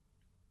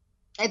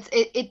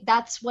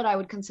that's what I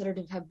would consider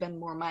to have been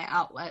more my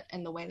outlet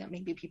in the way that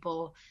maybe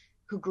people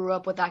who grew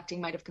up with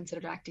acting might have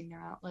considered acting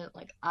their outlet.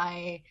 Like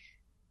I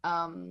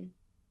um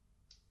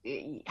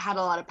had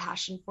a lot of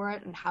passion for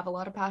it and have a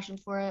lot of passion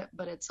for it,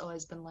 but it's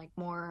always been like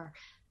more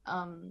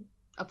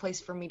a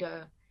place for me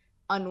to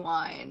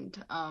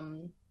unwind.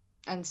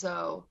 And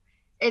so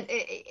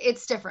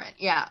it's different,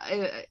 yeah.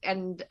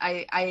 And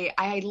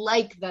I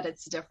like that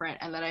it's different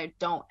and that I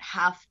don't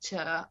have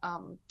to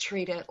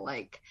treat it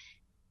like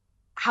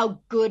how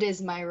good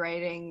is my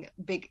writing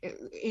big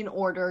in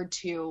order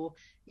to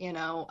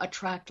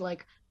attract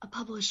like a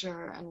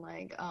publisher and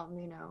like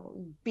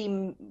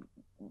be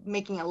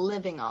making a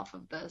living off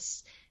of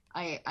this.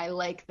 I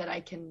like that I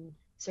can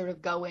sort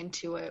of go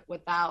into it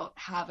without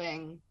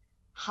having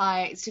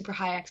super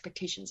high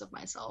expectations of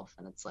myself,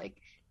 and it's like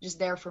just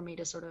there for me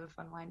to sort of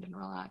unwind and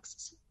relax.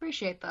 So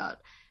appreciate that.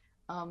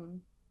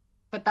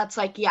 But that's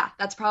like, yeah,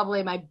 that's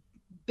probably my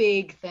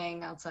big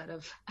thing outside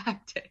of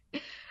acting.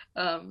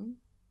 um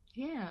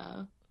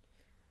yeah.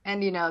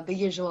 And the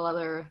usual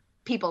other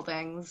people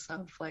things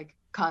of like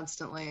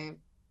constantly,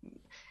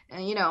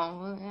 and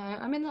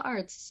I'm in the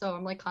arts, so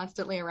I'm like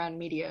constantly around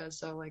media.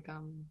 So like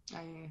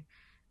I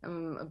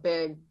am a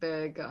big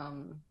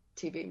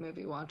TV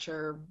movie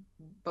watcher,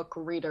 book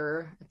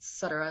reader,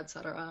 etc.,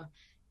 etc.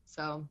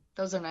 So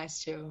those are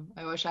nice too.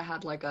 I wish I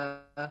had like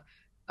a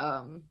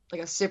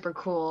super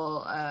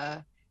cool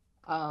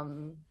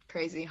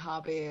crazy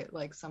hobby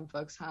like some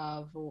folks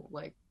have,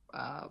 like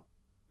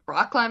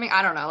rock climbing.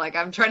 I don't know, like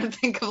I'm trying to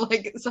think of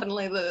like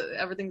suddenly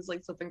everything's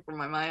like slipping from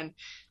my mind.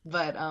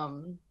 But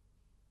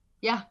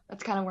yeah,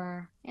 that's kind of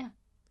where, yeah.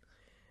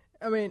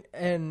 I mean,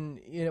 and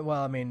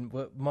well, I mean,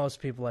 what most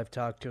people I've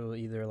talked to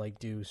either like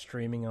do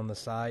streaming on the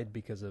side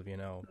because of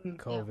Yeah.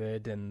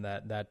 COVID, and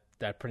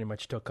that pretty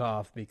much took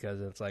off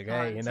because it's like, Oh,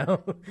 hey, it's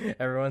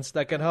everyone's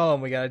stuck at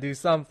home, we got to do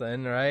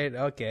something, right?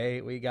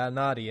 Okay, we got an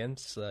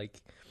audience.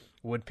 Like,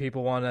 would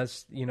people want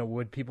us?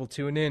 Would people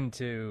tune in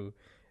to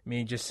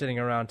me just sitting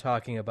around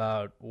talking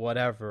about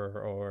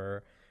whatever,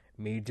 or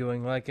me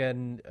doing like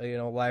an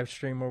live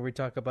stream where we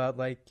talk about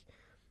like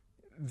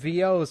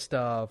VO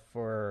stuff,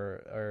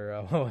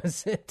 or what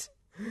was it?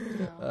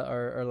 no.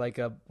 Or like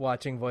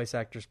watching voice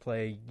actors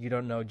play You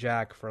Don't Know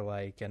Jack for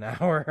like an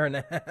hour and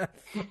a half.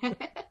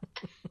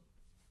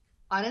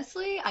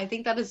 Honestly, I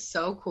think that is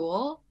so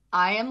cool.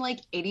 I am like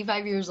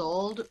 85 years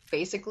old,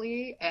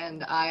 basically,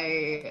 and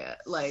I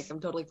like I'm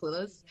totally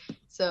clueless.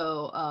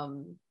 So,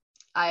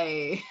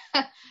 I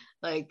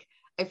like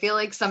I feel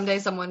like someday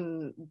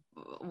someone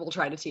will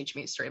try to teach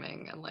me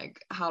streaming and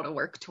like how to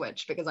work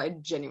Twitch because I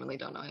genuinely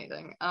don't know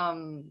anything.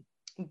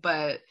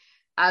 But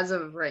as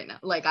of right now,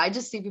 like I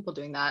just see people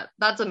doing that.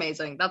 That's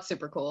amazing. That's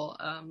super cool.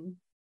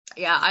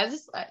 Yeah,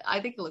 I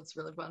think it looks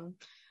really fun.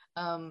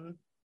 Um,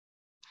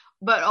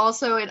 but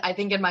also I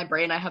think in my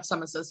brain I have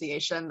some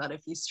association that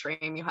if you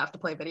stream you have to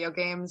play video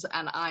games,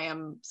 and I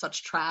am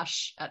such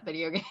trash at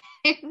video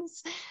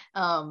games.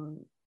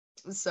 um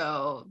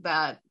so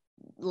that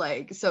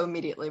so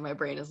immediately my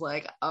brain is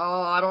like,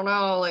 oh, I don't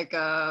know,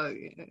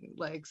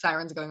 like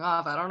sirens going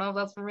off, I don't know if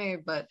that's for me.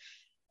 But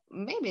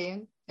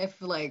maybe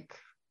if like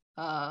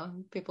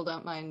people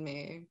don't mind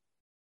me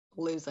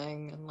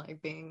losing and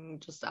like being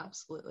just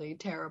absolutely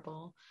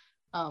terrible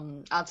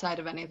outside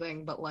of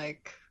anything but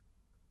like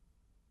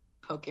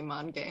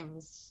Pokemon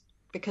games,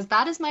 because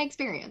that is my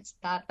experience.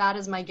 That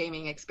is my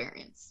gaming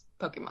experience.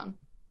 Pokemon.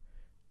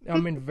 I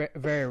mean,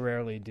 very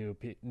rarely do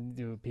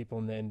people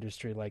in the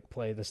industry like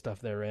play the stuff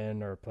they're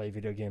in or play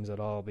video games at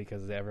all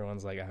because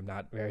everyone's like, I'm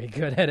not very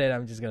good at it.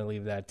 I'm just gonna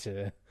leave that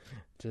to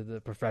the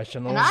And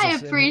professionals. I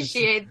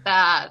appreciate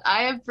that.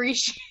 I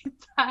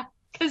appreciate that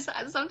because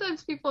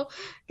sometimes people,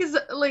 because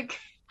like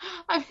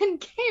I'm in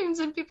games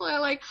and people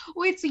are like,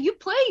 wait, so you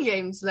play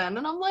games then?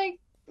 And I'm like,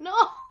 no,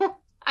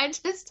 I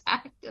just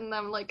act in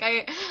them. Like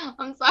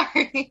I'm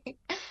sorry.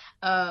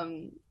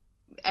 Um,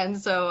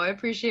 and so I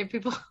appreciate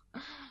people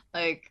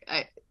like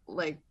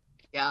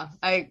yeah,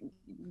 I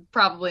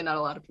probably not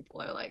a lot of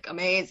people are like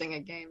amazing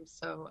at games,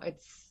 so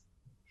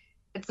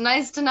it's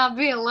nice to not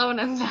be alone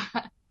in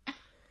that.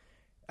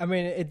 I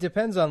mean, it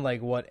depends on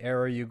like what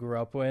era you grew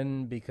up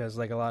in, because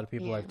like a lot of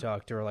people Yeah. I've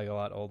talked to are like a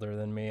lot older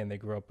than me, and they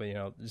grew up,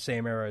 the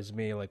same era as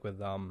me, like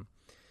with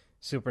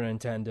Super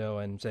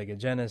Nintendo and Sega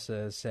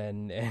Genesis,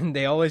 and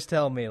they always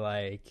tell me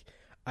like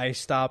I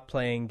stopped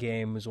playing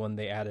games when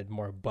they added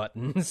more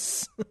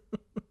buttons.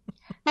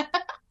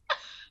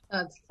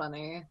 That's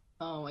funny.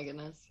 Oh my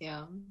goodness.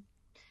 Yeah.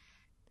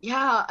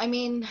 Yeah, I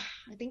mean,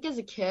 I think as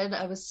a kid,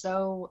 I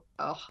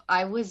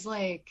was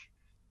like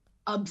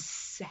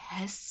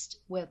obsessed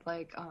with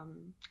like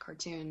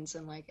cartoons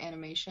and like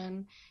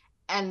animation,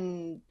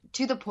 and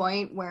to the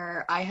point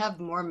where I have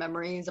more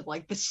memories of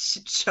like the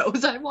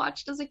shows I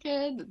watched as a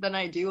kid than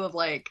I do of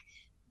like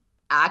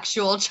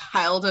actual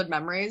childhood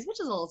memories, which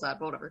is a little sad,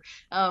 but whatever.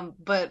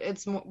 But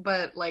it's more,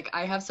 but like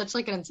I have such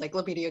like an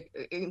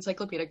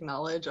encyclopedic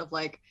knowledge of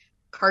like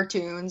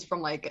cartoons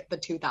from like the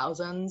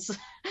 2000s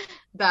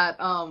that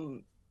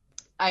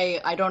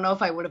I don't know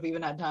if I would have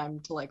even had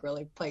time to like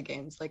really play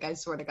games. Like I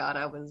swear to God,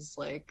 I was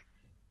like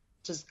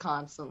just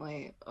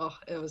constantly, oh,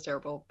 it was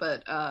terrible.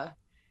 But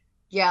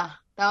yeah,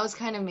 that was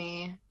kind of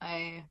me.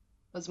 I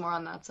was more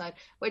on that side,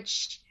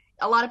 which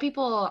a lot of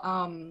people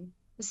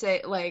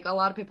say like a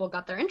lot of people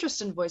got their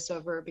interest in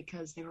voiceover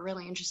because they were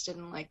really interested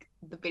in like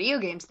the video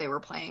games they were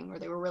playing, or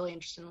they were really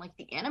interested in like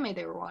the anime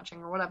they were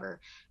watching or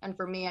whatever. And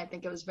for me, I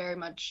think it was very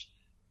much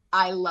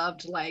I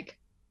loved like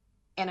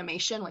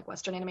animation, like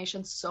Western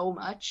animation, so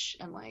much,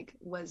 and like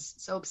was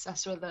so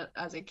obsessed with it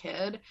as a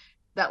kid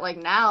that like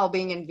now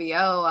being in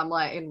VO, I'm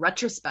like in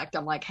retrospect,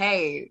 I'm like,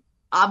 hey,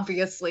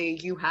 obviously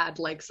you had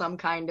like some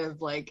kind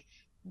of like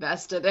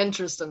vested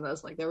interest in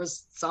this. Like there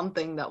was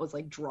something that was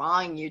like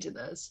drawing you to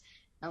this.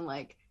 And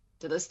like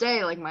to this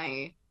day, like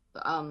my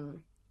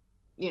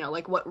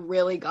like what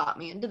really got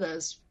me into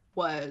this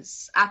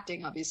was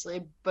acting,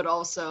 obviously, but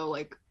also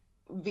like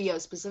VO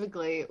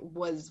specifically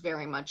was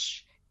very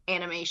much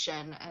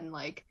animation and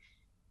like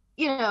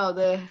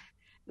the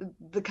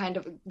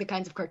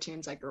kinds of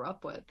cartoons I grew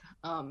up with.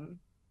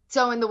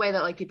 So in the way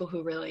that like people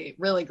who really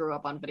really grew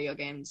up on video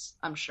games,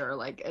 I'm sure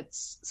like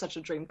it's such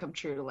a dream come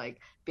true to like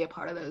be a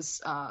part of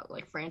those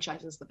like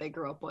franchises that they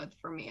grew up with.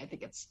 For me, I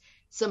think it's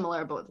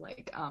similar but with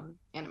like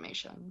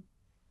animation.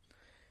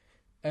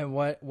 And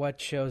what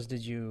shows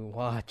did you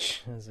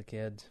watch as a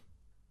kid?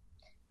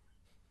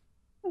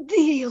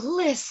 The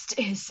list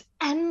is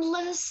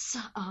endless.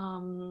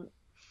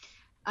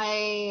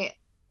 I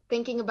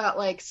thinking about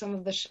like some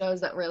of the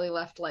shows that really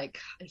left like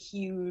a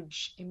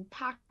huge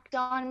impact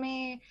on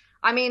me.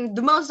 I mean,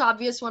 the most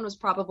obvious one was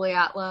probably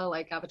Atla.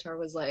 Like Avatar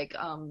was like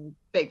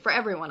big for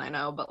everyone I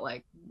know, but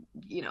like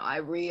I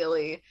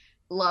really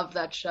loved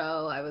that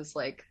show. I was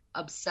like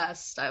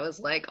obsessed. I was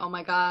like, "Oh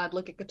my God,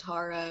 look at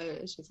Katara.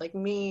 She's like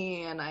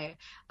me." And I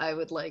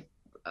would like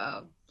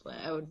I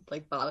would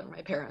like bother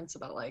my parents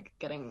about like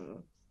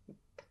getting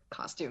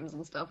costumes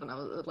and stuff, and I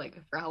was like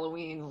for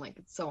Halloween, like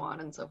so on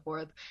and so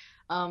forth.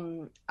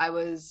 I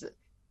was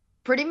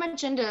pretty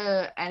much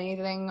into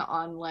anything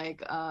on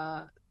like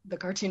the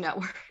Cartoon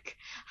Network.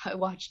 I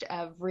watched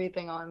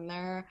everything on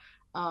there.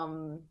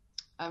 I'm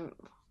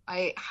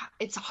I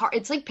It's hard.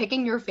 It's like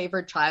picking your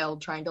favorite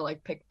child trying to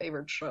like pick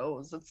favorite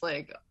shows. It's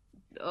like,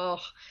 oh,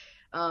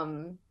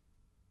 um,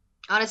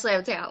 honestly, I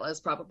would say Atlas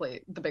is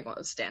probably the big one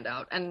to stand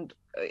out. And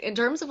in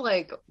terms of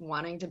like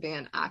wanting to be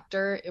an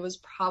actor, it was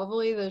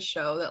probably the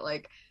show that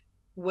like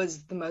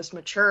was the most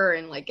mature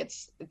in like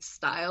its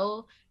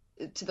style,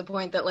 to the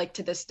point that like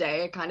to this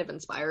day it kind of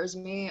inspires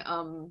me.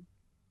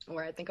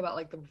 Where I think about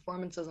like the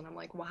performances and I'm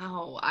like,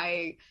 wow,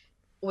 I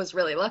was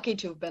really lucky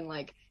to have been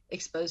like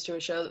exposed to a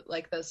show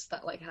like this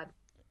that like had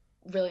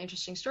really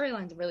interesting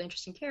storylines and really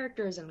interesting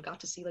characters, and got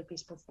to see like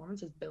these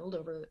performances build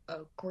over a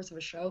course of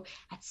a show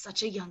at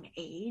such a young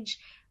age.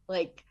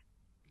 Like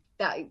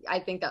that, I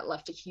think that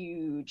left a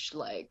huge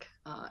like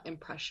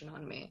impression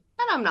on me.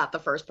 And I'm not the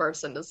first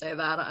person to say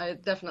that. I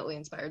definitely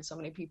inspired so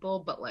many people,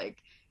 but like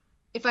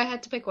if I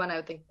had to pick one,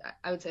 I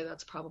would say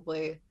that's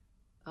probably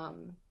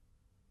um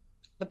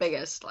the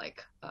biggest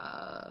like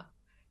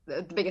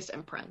the biggest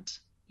imprint.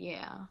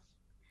 Yeah.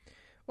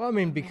 Well, I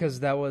mean, Oh because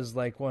man. that was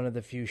like one of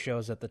the few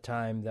shows at the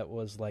time that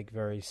was like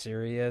very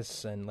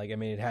serious, and like I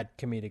mean, it had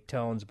comedic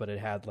tones, but it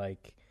had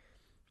like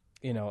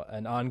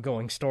an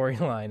ongoing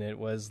storyline. It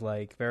was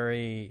like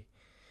very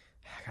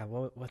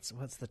God,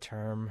 what's the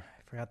term?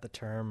 I forgot the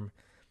term.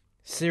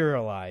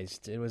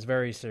 Serialized. It was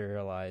very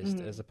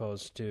serialized Mhm. as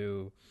opposed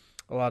to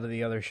a lot of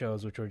the other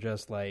shows, which were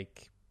just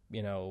like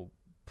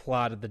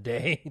plot of the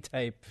day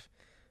type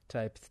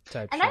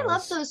And I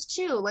love shows. those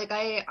too. Like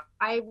I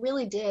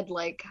really did.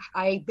 Like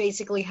I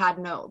basically had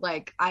no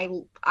like I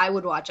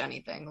would watch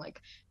anything.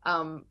 Like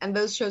and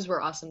those shows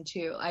were awesome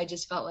too. I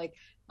just felt like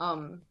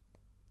um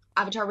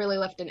Avatar really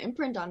left an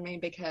imprint on me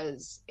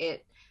because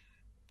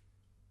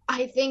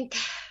I think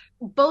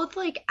both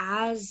like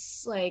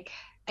as like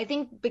I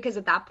think because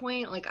at that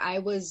point like I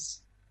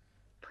was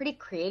pretty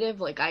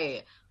creative. Like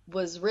I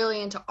was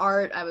really into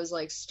art. I was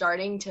like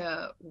starting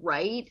to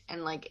write,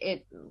 and like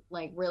it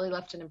like really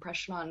left an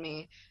impression on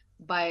me.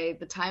 By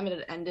the time it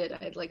had ended,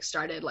 I had like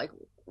started like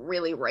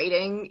really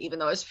writing, even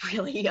though I was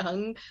really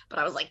young. But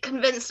I was like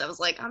convinced. I was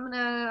like, I'm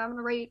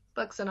gonna write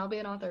books and I'll be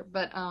an author.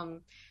 But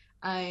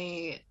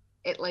I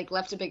it like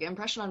left a big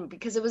impression on me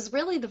because it was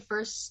really the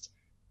first.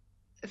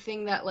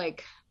 thing that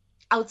like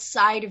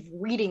outside of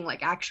reading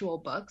like actual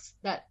books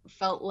that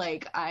felt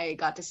like I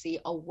got to see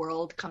a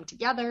world come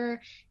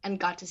together and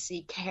got to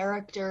see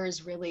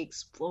characters really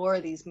explore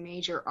these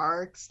major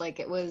arcs. Like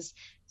it was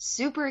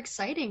super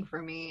exciting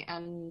for me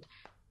and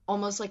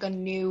almost like a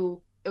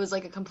new, it was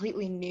like a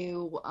completely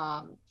new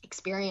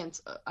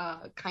experience,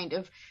 kind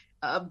of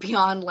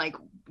beyond like,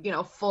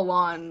 full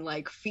on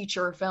like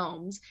feature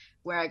films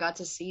where I got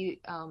to see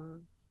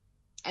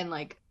and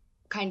like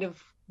kind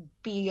of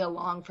be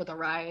along for the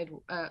ride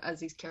as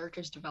these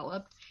characters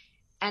developed.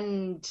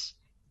 And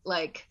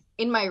like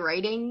in my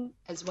writing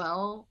as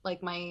well,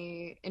 like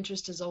my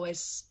interest has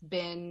always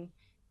been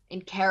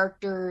in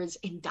characters,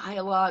 in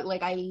dialogue.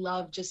 Like I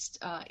love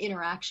just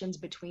interactions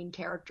between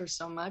characters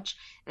so much.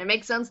 And it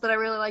makes sense that I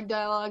really like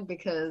dialogue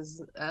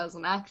because as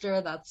an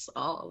actor, that's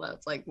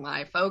like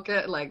my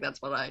focus. Like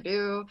that's what I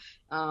do.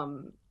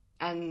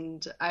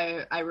 And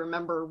I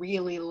remember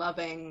really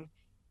loving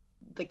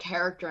the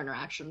character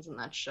interactions in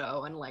that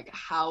show and like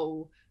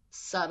how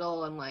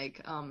subtle and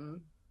like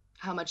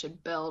how much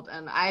it built.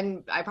 And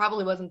I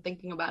probably wasn't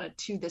thinking about it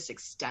to this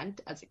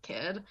extent as a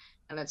kid,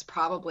 and it's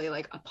probably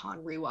like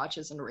upon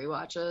rewatches and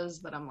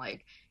rewatches that I'm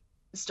like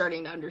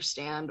starting to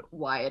understand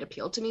why it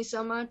appealed to me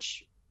so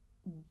much.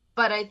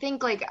 But I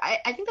think like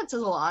I think that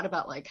says a lot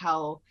about like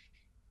how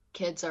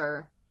kids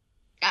are,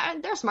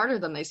 they're smarter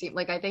than they seem.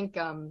 Like I think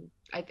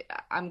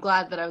I'm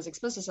glad that I was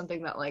exposed to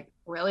something that like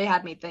really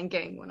had me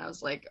thinking when I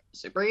was like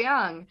super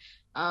young.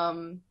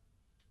 And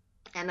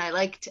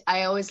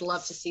I always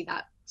love to see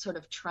that sort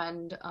of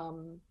trend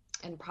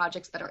in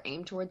projects that are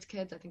aimed towards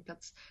kids. I think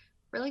that's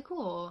really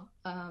cool.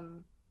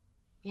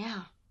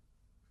 Yeah.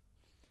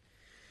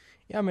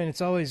 Yeah, I mean,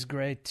 it's always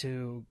great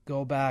to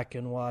go back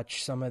and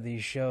watch some of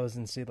these shows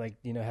and see,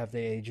 like, have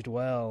they aged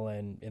well?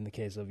 And in the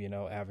case of,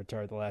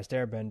 Avatar: The Last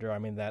Airbender, I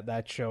mean,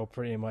 that show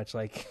pretty much,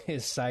 like,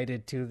 is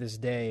cited to this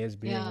day as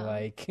being, Yeah.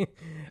 like,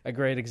 a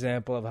great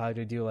example of how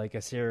to do, like,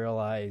 a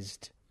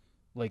serialized,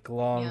 like, Yeah.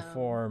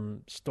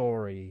 long-form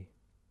story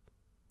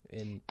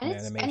in And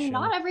animation.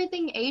 not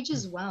everything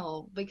ages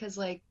well because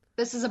like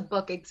this is a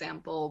book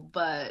example,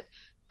 but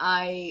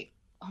I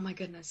oh my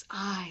goodness,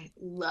 I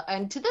love,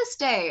 and to this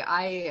day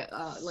I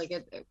like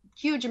a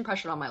huge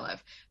impression on my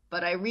life.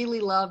 But I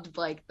really loved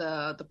like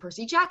the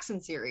Percy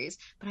Jackson series.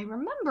 But I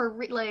remember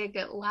like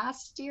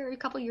last year, a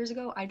couple years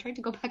ago, I tried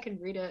to go back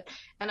and read it,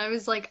 and I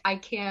was like, I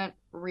can't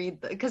read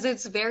because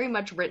it's very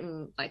much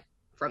written like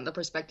from the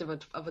perspective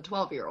of a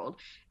 12-year-old,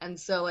 and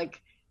so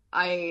like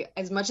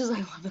as much as I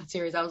love that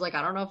series, I was like,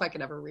 I don't know if I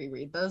could ever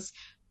reread this,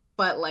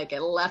 but like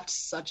it left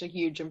such a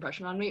huge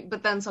impression on me.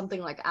 But then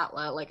something like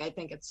Atla, like I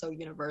think it's so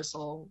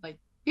universal, like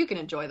you can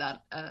enjoy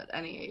that at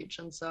any age.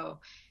 And so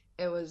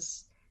it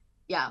was,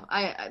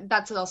 yeah,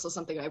 that's also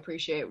something I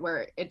appreciate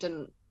where it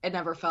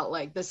never felt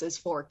like this is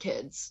for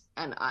kids,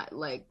 and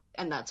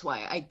and that's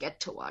why I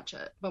get to watch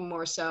it, but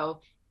more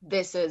so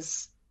this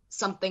is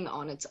something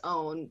on its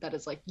own that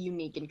is like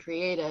unique and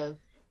creative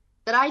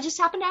that I just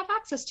happen to have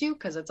access to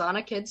because it's on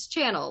a kid's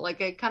channel. Like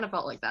it kind of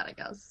felt like that, I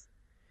guess.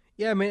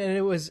 Yeah, I mean, and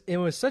it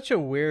was such a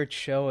weird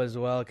show as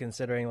well,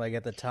 considering like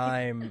at the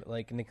time,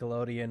 like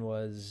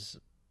Nickelodeon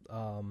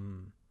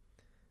um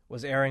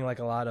was airing like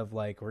a lot of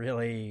like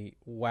really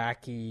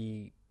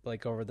wacky,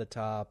 like over the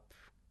top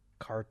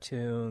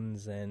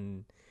cartoons,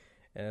 and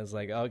it was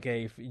like,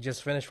 okay, you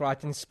just finished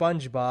watching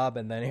SpongeBob,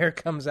 and then here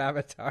comes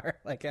Avatar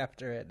like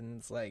after it, and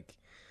it's like,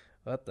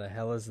 what the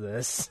hell is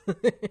this?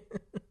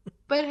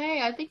 But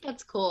hey, I think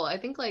that's cool. I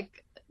think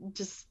like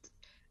just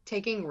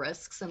taking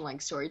risks and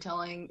like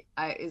storytelling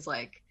is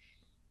like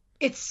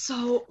it's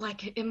so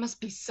like it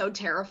must be so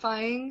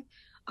terrifying.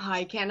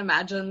 I can't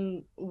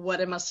imagine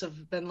what it must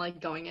have been like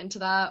going into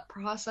that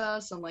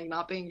process and like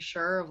not being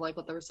sure of like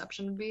what the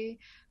reception would be.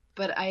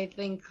 But I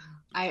think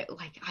I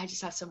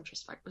just have so much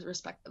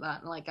respect for that.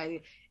 And like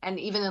and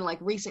even in like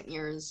recent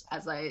years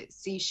as I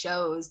see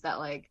shows that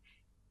like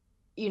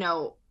you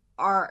know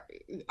are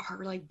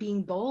are like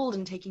being bold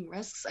and taking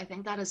risks, I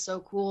think that is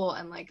so cool.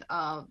 And like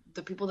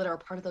the people that are a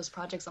part of those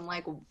projects, I'm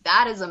like,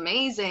 that is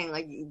amazing.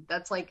 Like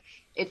that's like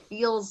it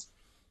feels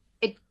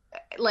it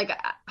like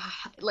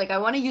I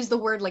want to use the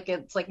word like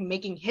it's like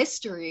making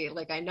history.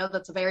 Like I know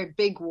that's a very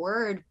big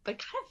word, but it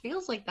kind of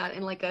feels like that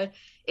in like a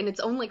in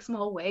its own like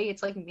small way.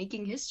 It's like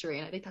making history,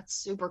 and I think that's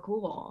super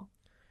cool.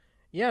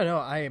 Yeah, no,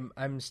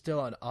 I'm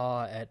still in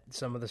awe at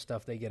some of the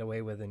stuff they get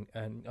away with in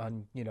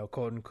on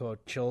quote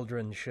unquote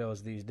children's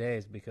shows these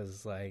days,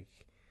 because like,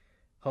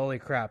 holy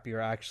crap, you're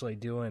actually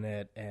doing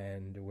it,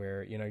 and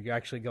where you're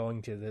actually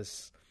going to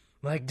this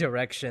like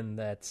direction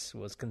that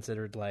was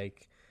considered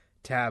like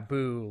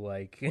taboo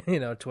like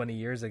 20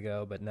 years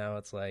ago, but now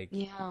it's like,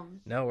 Yeah,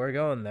 no, we're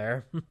going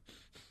there.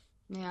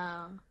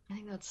 yeah. I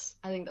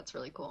think that's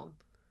really cool.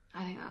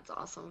 I think that's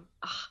awesome.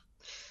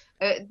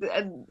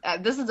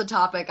 This is a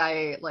topic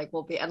I like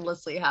will be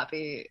endlessly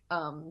happy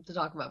to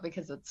talk about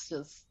because it's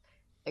just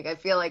like I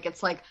feel like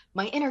it's like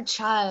my inner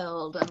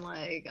child, and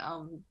like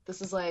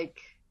this is like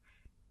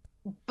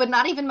but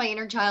not even my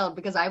inner child,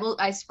 because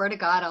I swear to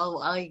God,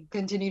 I'll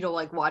continue to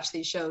like watch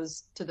these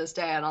shows to this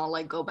day, and I'll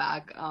like go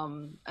back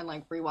and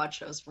like rewatch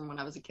shows from when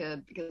I was a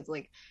kid, because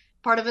like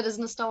part of it is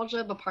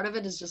nostalgia, but part of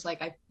it is just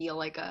like I feel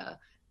like a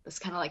this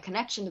kind of like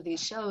connection to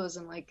these shows,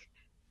 and like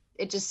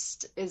it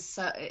just is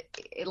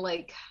it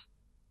like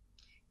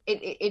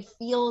it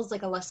feels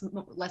like a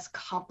less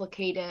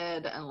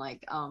complicated and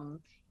like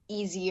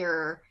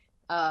easier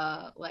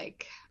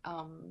like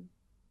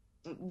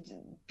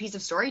piece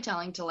of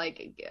storytelling to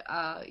like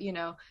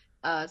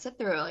sit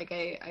through. Like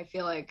I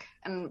feel like,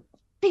 and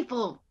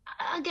people,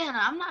 again,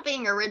 I'm not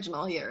being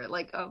original here,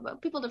 like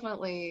people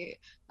definitely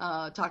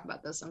talk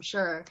about this, I'm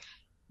sure,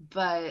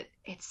 but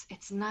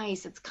it's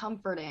nice, it's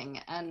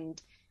comforting.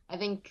 And I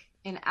think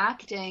in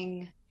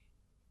acting,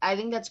 I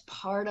think that's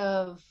part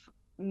of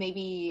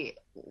maybe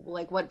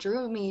like what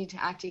drew me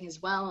to acting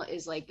as well,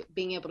 is like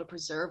being able to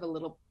preserve a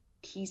little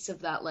piece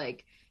of that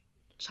like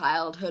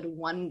childhood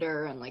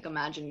wonder and like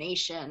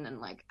imagination. And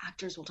like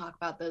actors will talk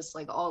about this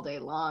like all day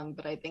long,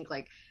 but I think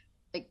like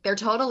they're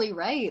totally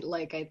right.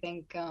 Like I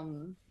think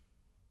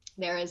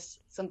there is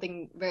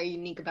something very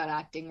unique about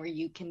acting where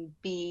you can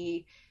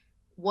be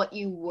what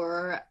you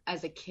were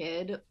as a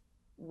kid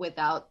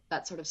without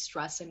that sort of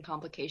stress and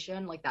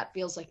complication. Like that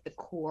feels like the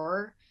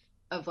core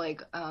of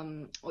like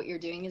what you're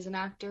doing as an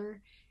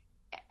actor,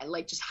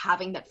 like just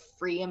having that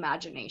free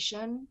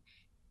imagination.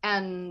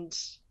 And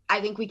I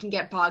think we can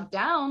get bogged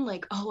down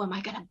like, oh, am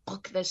I gonna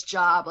book this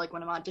job? Like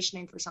when I'm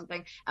auditioning for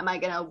something, am I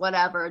gonna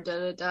whatever, da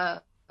da da.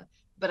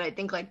 But I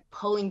think like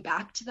pulling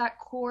back to that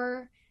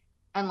core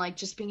and like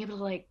just being able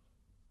to like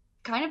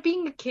kind of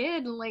being a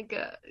kid, like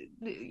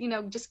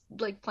just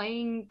like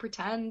playing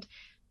pretend.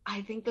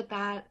 I think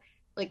that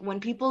like when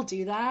people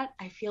do that,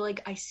 I feel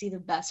like I see the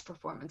best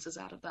performances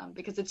out of them,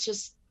 because it's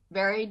just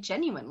very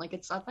genuine, like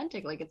it's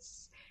authentic, like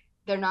it's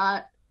they're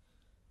not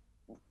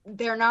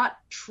they're not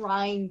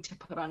trying to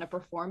put on a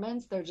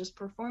performance, they're just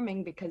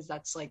performing because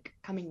that's like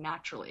coming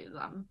naturally to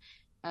them.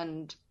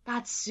 And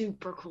that's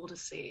super cool to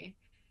see.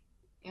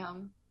 Yeah.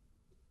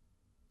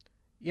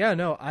 Yeah,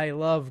 no, I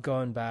love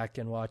going back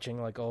and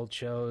watching like old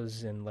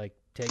shows and like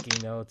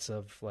taking notes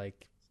of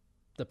like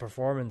the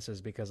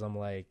performances, because I'm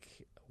like,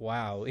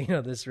 wow,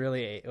 this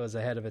really was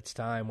ahead of its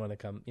time when it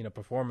comes,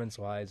 performance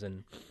wise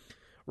and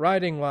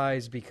writing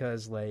wise,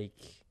 because like,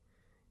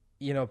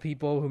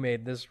 people who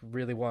made this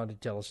really wanted to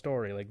tell a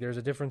story. Like, there's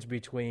a difference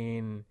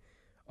between,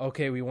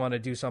 okay, we want to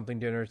do something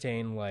to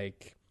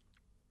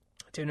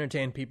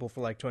entertain people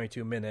for like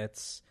 22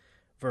 minutes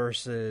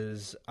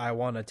versus I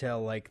want to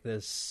tell like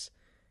this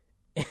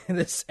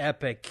this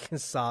epic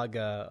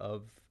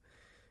saga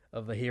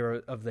of the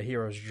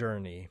hero's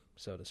journey,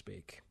 so to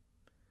speak.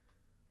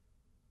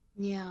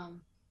 Yeah.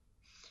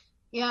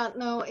 Yeah,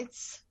 no,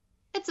 it's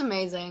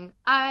amazing.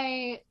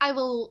 I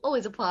will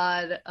always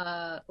applaud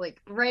like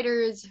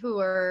writers who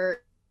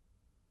are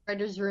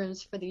writers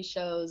rooms for these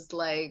shows.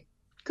 Like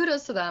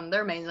kudos to them.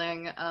 They're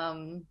amazing.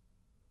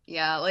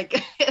 Yeah,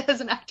 like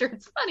as an actor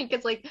it's funny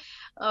because like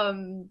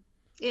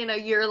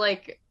you're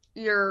like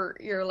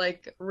you're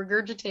like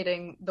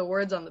regurgitating the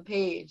words on the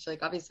page. Like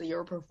obviously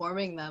you're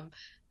performing them,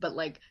 but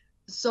like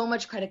so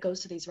much credit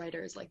goes to these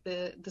writers. Like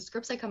the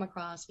scripts I come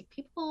across, like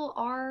people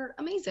are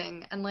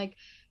amazing. And like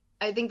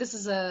I think this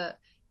is a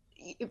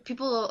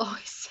people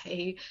always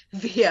say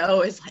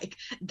VO is like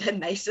the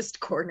nicest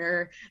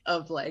corner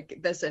of like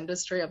this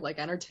industry of like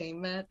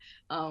entertainment,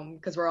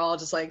 because we're all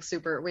just like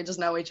super, we just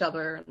know each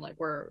other and like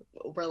we're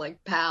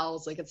like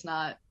pals. Like it's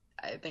not,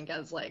 I think,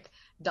 as like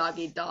dog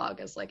eat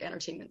dog as like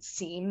entertainment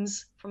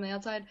seems from the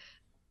outside.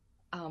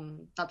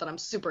 Not that I'm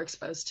super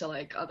exposed to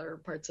like other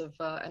parts of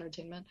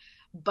entertainment,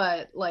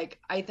 but like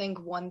I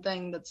think one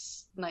thing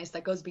that's nice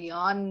that goes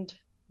beyond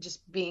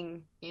just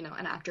being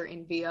an actor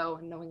in VO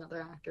and knowing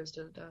other actors,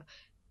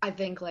 I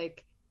think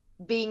like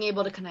being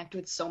able to connect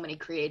with so many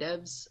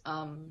creatives,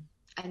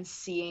 and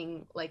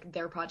seeing like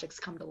their projects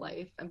come to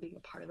life and being a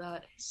part of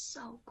that is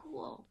so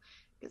cool,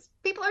 because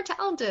people are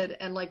talented.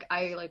 And like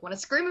I like want to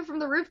scream it from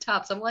the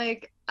rooftops. I'm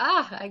like,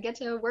 I get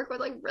to work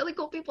with like really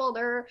cool people.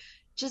 They're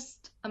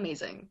just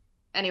amazing.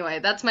 Anyway,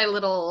 that's my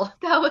little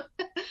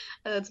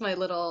that's my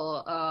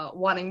little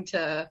wanting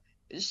to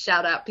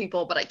shout out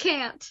people but I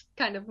can't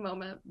kind of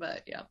moment.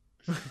 But yeah.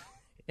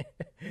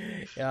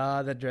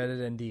 Yeah, the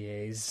dreaded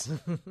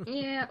NDAs.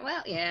 Yeah,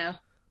 well, yeah.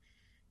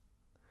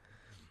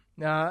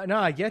 No,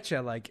 I get you.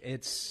 Like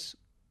it's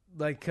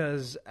like,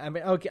 because I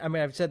mean, okay, I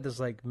mean, I've said this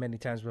like many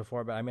times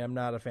before, but I mean, I'm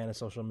not a fan of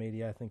social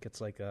media. I think it's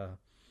like a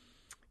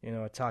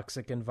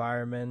toxic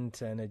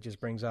environment, and it just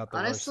brings out the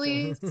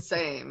Honestly, worst.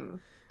 same.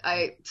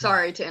 I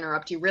sorry to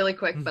interrupt you really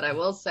quick, but I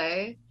will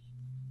say,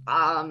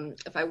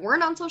 if I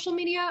weren't on social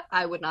media,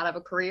 I would not have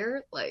a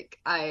career. Like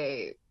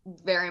I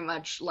very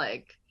much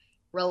like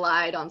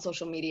relied on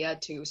social media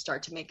to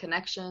start to make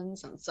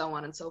connections and so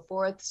on and so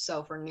forth.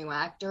 So for new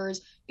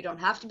actors, you don't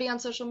have to be on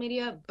social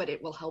media, but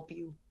it will help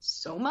you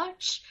so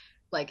much.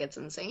 Like it's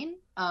insane.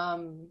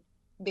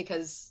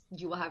 Because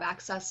you will have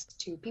access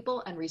to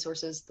people and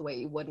resources the way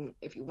you wouldn't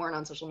if you weren't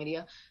on social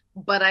media.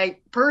 But I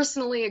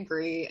personally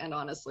agree and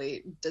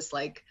honestly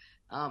dislike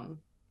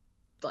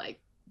Like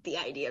the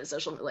idea of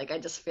social, like I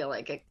just feel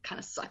like it kind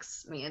of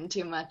sucks me in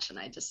too much, and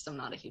I just am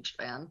not a huge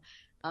fan.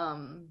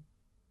 Um,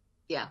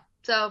 yeah,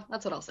 so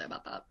that's what I'll say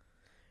about that.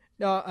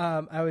 No,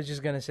 I was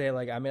just gonna say,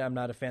 like, I mean, I'm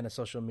not a fan of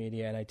social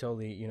media, and I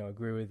totally,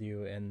 agree with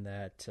you in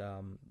that.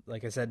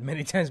 Like I said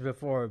many times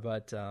before,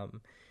 but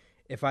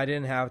if I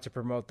didn't have to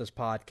promote this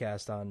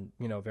podcast on,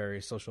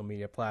 various social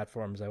media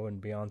platforms, I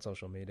wouldn't be on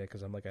social media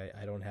because I'm like,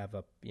 I don't have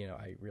a,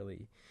 I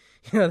really,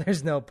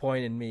 there's no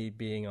point in me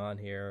being on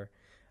here.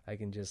 I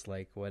can just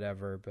like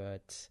whatever,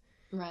 but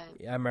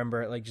Right. I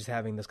remember like just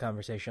having this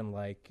conversation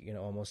like,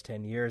 almost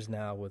 10 years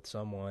now with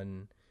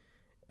someone,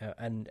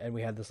 and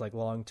we had this like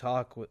long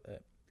talk with.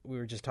 We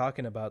were just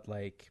talking about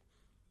like,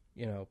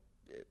 you know,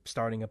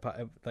 starting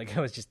like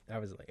I was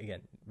like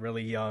again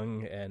really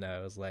young, and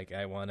I was like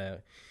I want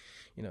to,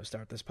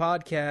 start this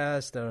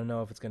podcast. I don't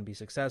know if it's going to be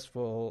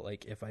successful.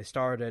 Like if I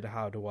started,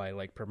 how do I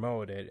like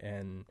promote it?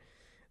 And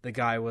the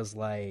guy was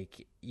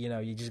like,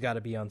 you just got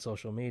to be on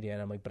social media.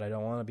 And I'm like, but I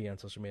don't want to be on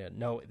social media.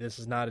 No, this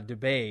is not a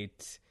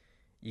debate.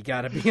 You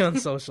got to be on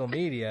social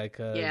media Yeah.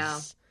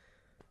 because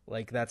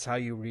like that's how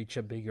you reach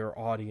a bigger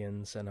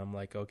audience. And I'm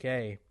like,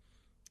 okay,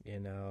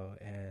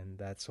 and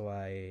that's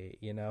why,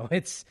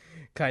 it's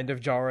kind of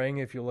jarring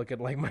if you look at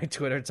like my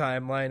Twitter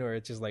timeline where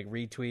it's just like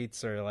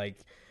retweets or like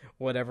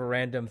whatever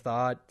random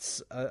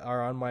thoughts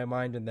are on my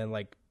mind, and then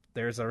like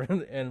there's a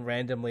and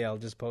randomly I'll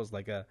just post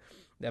like a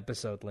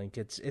episode link.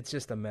 It's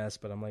just a mess,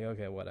 but I'm like,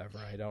 okay, whatever.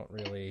 I don't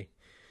really,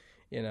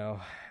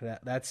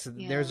 that's there's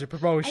Yeah. your I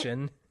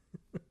promotion.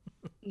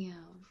 yeah.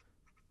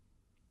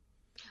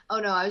 Oh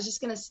no, I was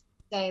just gonna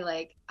say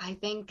like I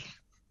think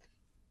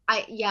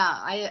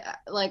I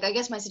like I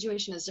guess my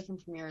situation is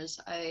different from yours.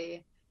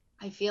 I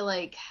feel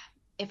like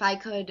if I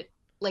could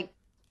like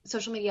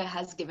social media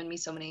has given me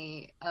so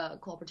many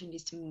cool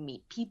opportunities to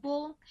meet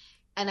people,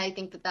 and I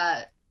think that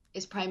that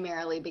is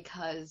primarily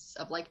because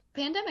of like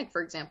pandemic,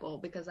 for example,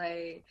 because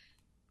I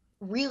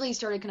really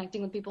started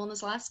connecting with people in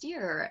this last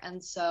year,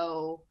 and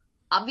so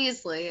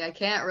obviously I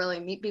can't really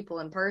meet people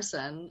in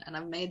person, and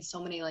I've made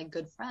so many like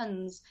good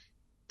friends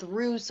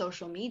through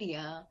social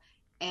media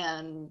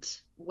and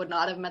would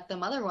not have met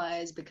them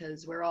otherwise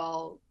because we're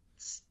all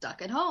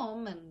stuck at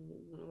home and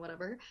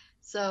whatever.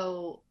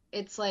 So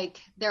it's like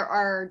there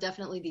are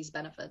definitely these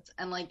benefits.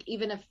 And like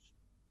even if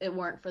it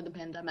weren't for the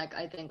pandemic,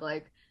 I think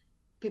like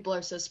people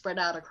are so spread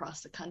out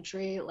across the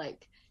country,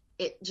 like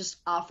it just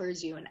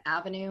offers you an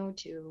avenue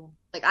to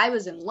like I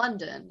was in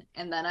London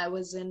and then I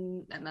was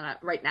in and then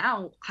right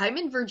now I'm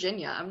in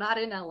Virginia. I'm not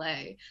in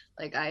LA.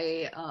 Like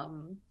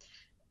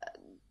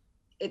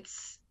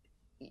it's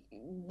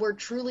we're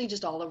truly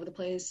just all over the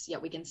place,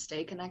 yet we can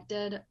stay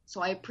connected.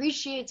 So I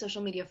appreciate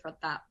social media for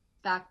that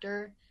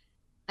factor.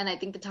 And I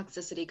think the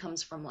toxicity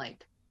comes from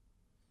like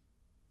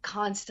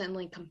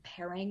constantly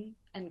comparing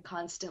and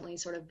constantly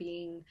sort of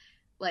being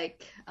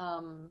like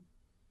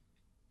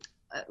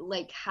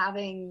like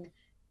having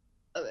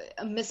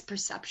a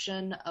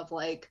misperception of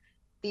like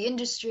the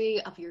industry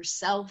of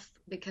yourself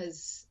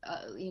because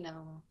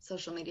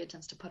social media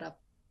tends to put up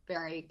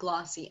very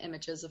glossy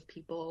images of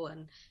people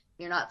and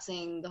you're not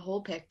seeing the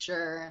whole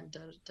picture and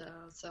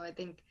so I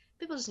think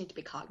people just need to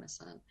be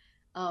cognizant.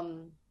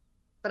 um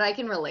but I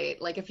can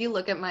relate. Like if you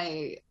look at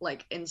my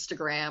like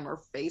Instagram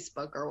or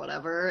Facebook or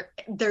whatever,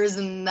 there's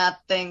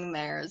nothing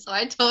there. So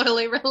I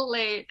totally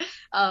relate.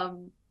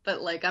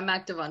 But like I'm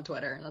active on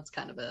Twitter and that's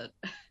kind of it.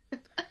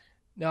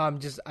 No,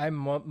 I'm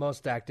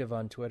most active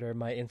on Twitter.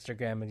 My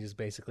Instagram is just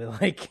basically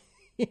like,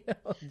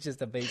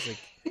 just a basic,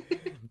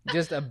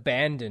 just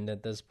abandoned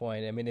at this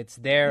point. I mean, it's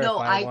there if No,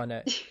 I I want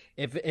to,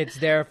 if it's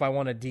there if I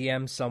want to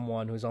DM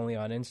someone who's only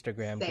on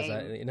Instagram because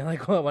same.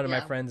 like one of my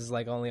Yeah. friends is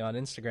like only on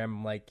Instagram.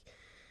 I'm like,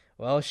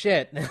 well,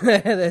 shit,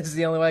 that's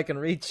the only way I can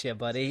reach you,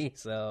 buddy.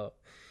 So,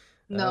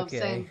 No, okay.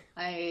 same.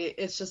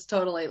 It's just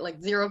totally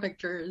like zero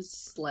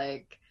pictures,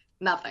 like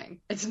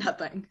nothing. It's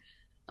nothing.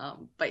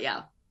 But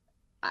yeah,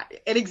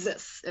 it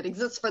exists. It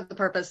exists for the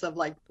purpose of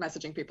like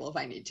messaging people if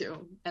I need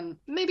to. And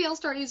maybe I'll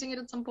start using it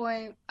at some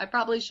point. I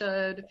probably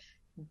should.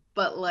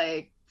 But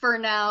like for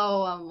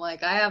now, I'm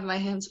like, I have my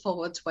hands full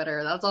with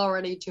Twitter. That's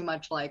already too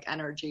much like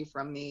energy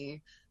from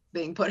me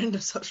being put into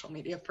social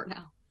media for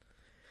now.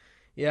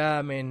 Yeah,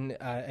 I mean,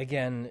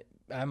 again,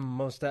 I'm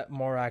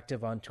more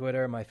active on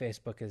Twitter. My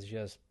Facebook is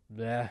just,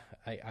 bleh.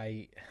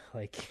 I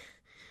like,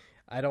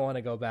 I don't want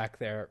to go back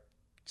there.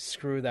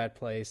 Screw that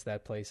place.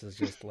 That place is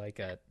just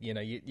like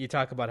you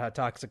talk about how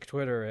toxic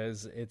Twitter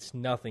is. It's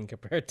nothing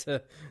compared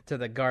to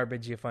the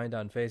garbage you find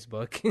on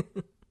Facebook.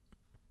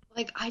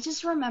 Like I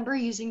just remember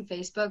using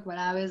Facebook when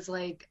I was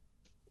like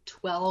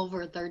 12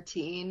 or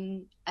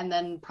 13 and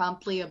then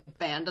promptly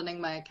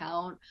abandoning my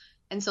account.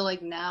 And so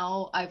like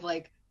now I've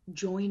like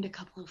joined a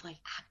couple of like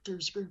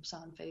actors groups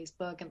on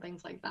Facebook and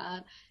things like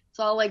that.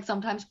 So I'll like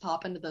sometimes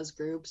pop into those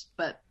groups,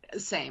 but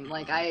same,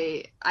 like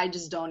I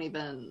just don't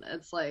even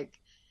it's like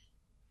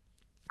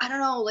I don't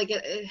know, like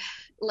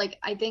like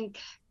I think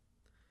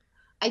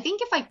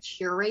if I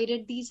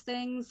curated these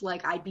things,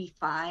 like I'd be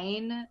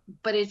fine,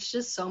 but it's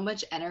just so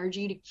much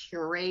energy to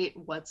curate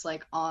what's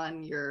like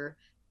on your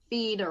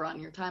feed or on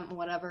your time or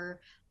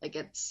whatever. Like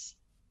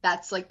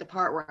that's like the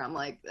part where I'm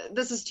like,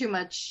 this is too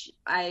much.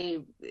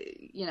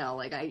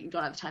 Like I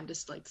don't have time to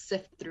like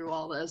sift through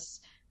all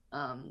this.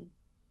 Um,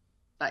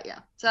 but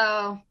yeah,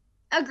 so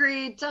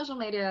agreed. Social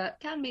media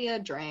can be a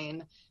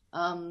drain.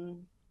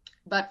 Um,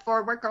 but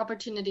for work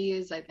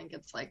opportunities, I think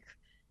it's like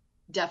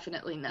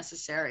definitely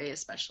necessary,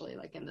 especially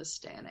like in this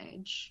day and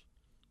age.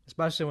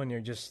 Especially when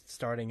you're just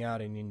starting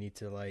out and you need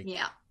to like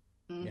Yeah.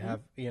 you Mm-hmm.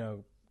 have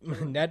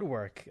True.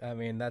 network. I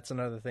mean, that's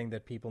another thing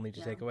that people need to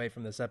Yeah. take away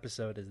from this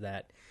episode is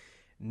that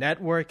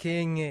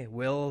networking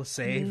will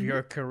save Mm-hmm.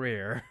 your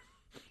career.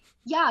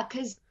 Yeah,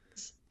 because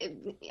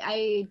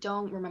I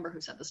don't remember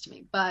who said this to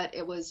me, but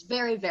it was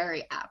very,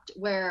 very apt.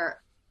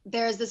 Where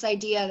there's this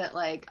idea that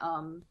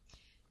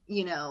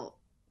you know,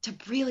 to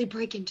really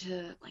break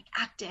into like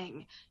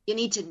acting, you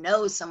need to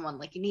know someone,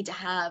 like you need to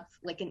have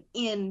like an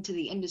in to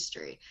the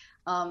industry.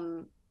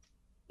 Um,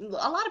 a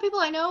lot of people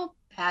I know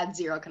had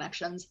zero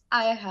connections.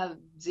 I had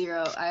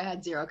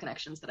zero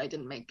connections that I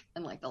didn't make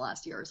in like the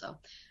last year or so.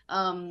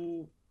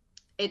 Um,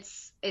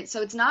 it's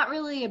not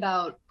really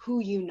about who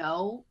you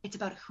know, it's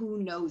about who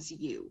knows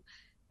you,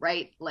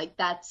 right? Like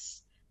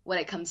that's what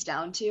it comes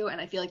down to,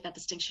 and I feel like that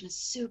distinction is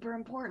super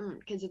important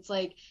because it's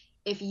like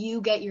if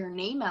you get your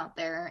name out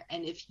there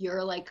and if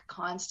you're like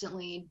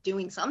constantly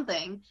doing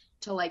something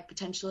to like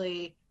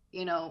potentially,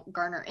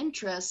 garner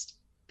interest,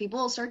 people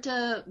will start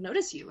to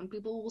notice you and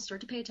people will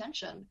start to pay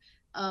attention.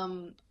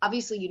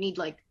 Obviously you need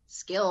like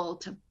skill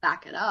to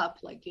back it up,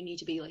 like you need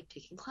to be like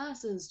taking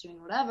classes,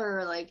 doing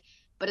whatever, like,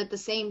 but at the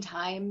same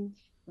time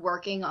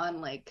working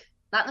on like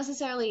not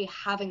necessarily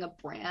having a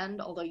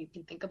brand, although you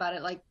can think about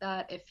it like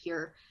that if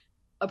you're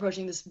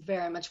approaching this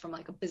very much from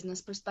like a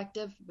business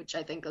perspective, which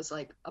I think is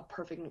like a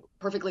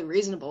perfectly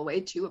reasonable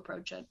way to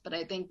approach it. But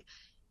I think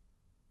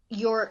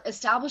you're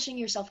establishing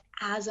yourself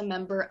as a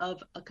member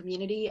of a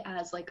community,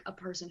 as like a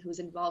person who's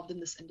involved in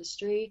this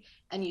industry,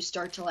 and you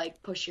start to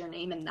like push your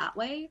name in that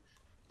way.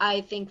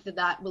 I think that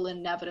that will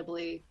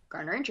inevitably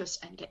garner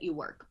interest and get you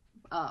work,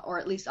 or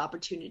at least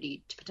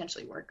opportunity to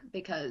potentially work.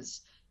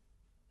 Because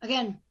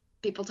again,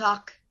 people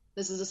talk.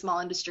 This is a small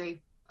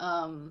industry.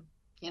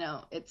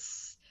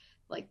 It's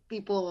like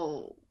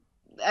people,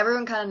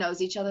 everyone kind of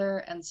knows each other,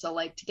 and so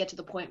like to get to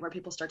the point where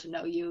people start to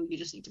know you, you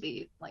just need to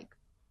be like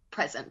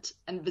present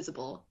and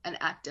visible and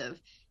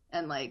active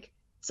and like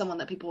someone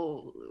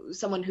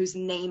whose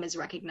name is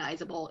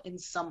recognizable in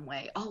some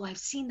way. Oh, I've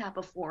seen that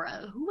before.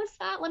 Who was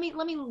that? Let me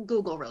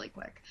Google really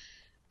quick.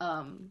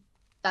 Um,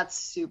 that's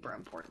super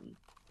important.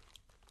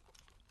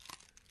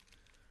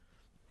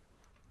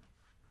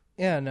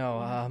 Yeah, no,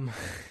 Yeah.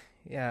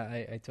 yeah,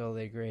 I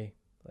totally agree.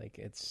 Like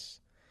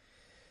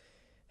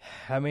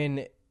I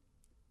mean,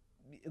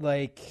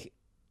 like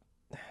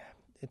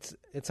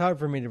it's hard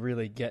for me to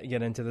really get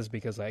into this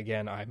because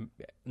again, I'm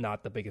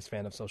not the biggest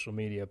fan of social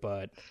media,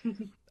 but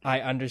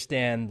I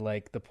understand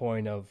like the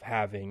point of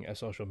having a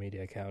social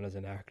media account as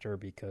an actor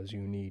because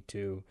you need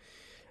to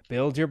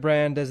build your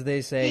brand as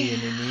they say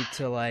and you Yeah. need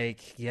to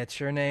like get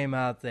your name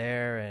out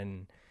there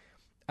and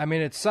I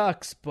mean it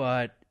sucks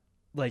but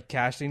like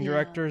casting Yeah.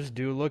 directors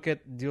do look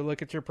at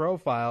your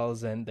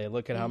profiles and they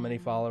look at how many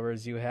Yeah.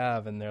 followers you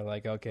have and they're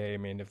like okay I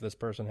mean if this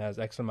person has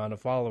x amount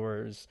of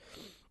followers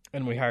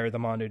and we hire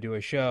them on to do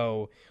a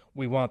show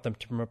we want them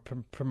to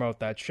promote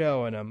that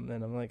show and I'm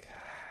like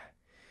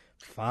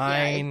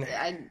Yeah, it fine.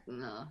 I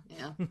no,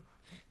 yeah.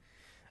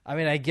 I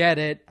mean, I get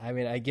it. I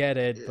mean, I get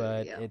it,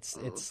 but Yeah.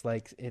 Oh. it's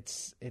like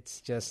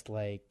it's just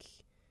like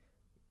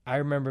I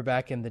remember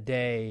back in the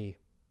day,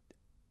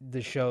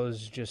 the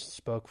shows just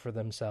spoke for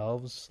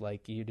themselves.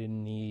 Like you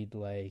didn't need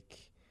like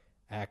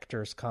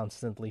actors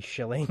constantly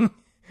shilling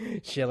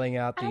shilling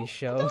out I these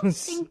don't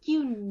shows. think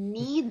you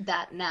need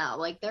that now.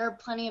 Like there are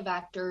plenty of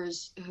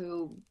actors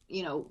who,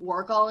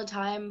 work all the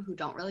time who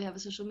don't really have a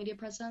social media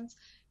presence.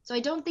 So I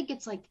don't think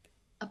it's like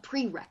a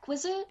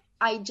prerequisite.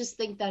 I just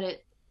think that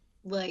it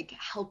like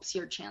helps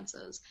your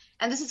chances.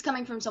 And this is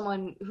coming from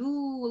someone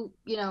who,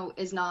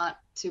 is not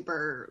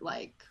super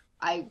like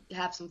I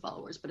have some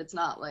followers, but it's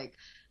not like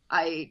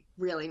I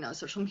really know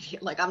social media.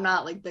 Like I'm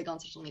not like big on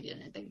social media or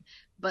anything,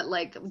 but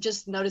like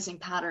just noticing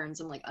patterns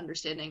and like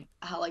understanding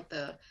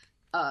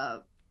uh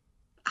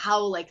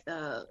how like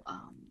the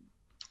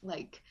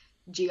like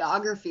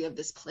geography of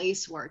this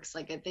place works.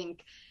 Like I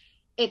think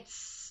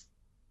it's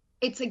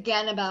it's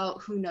again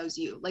about who knows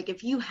you. Like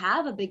if you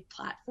have a big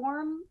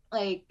platform,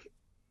 like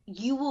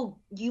you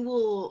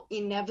will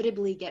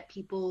inevitably get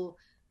people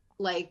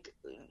like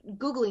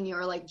googling you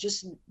or like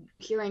just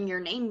hearing your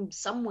name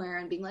somewhere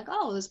and being like,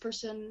 oh, this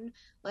person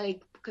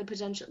like could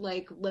potentially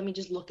like let me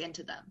just look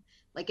into them.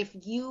 Like if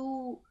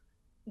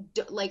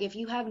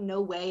you have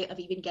no way of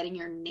even getting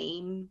your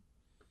name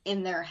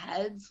in their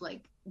heads,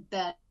 like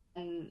then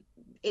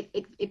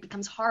it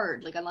becomes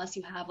hard. Like unless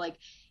you have like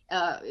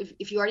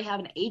if you already have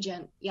an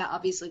agent, yeah,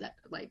 obviously that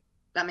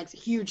makes a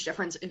huge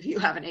difference if you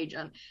have an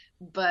agent.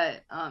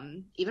 But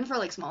even for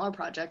like smaller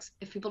projects,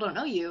 if people don't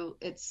know you,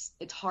 it's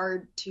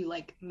hard to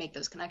like make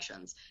those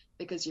connections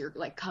because you're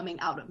like coming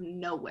out of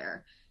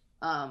nowhere.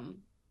 Um,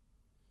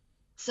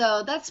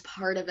 So that's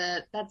part of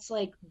it. That's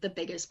like the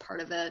biggest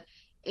part of it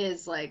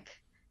is like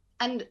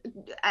and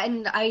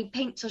and I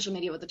paint social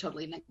media with a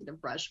totally negative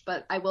brush,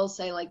 but I will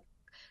say like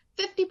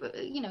 50,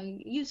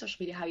 use social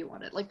media how you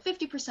want it. Like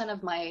 50%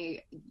 of my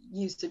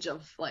usage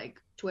of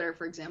like Twitter,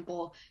 for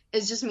example,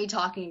 is just me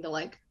talking to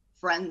like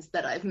friends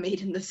that I've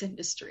made in this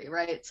industry,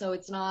 right? So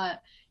it's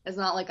not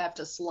like I have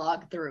to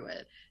slog through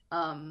it.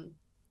 Um,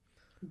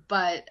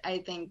 but I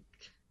think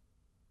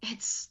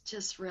it's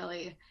just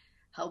really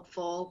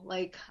helpful.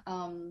 Like,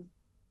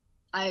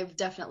 I've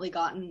definitely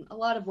gotten a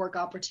lot of work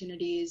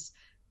opportunities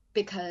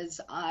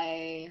because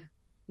I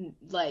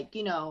like,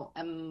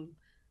 am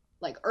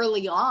like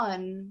early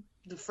on,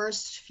 the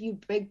first few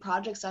big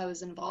projects I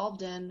was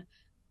involved in,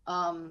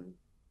 um,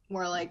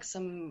 were like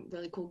some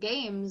really cool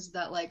games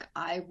that like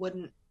I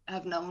wouldn't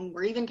have known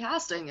were even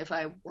casting if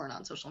I weren't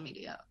on social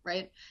media,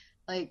 right?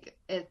 Like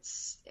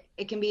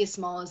it can be as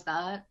small as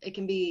that. It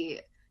can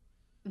be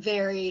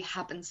very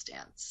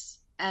happenstance.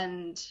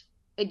 And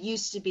it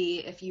used to be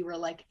if you were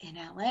like in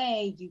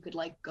LA, you could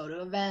like go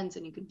to events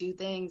and you could do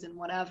things and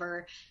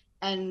whatever.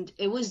 And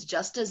it was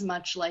just as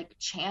much like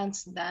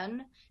chance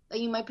then that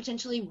you might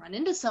potentially run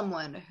into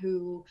someone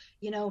who,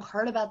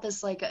 heard about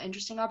this like an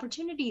interesting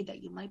opportunity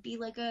that you might be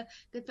like a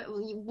good fit,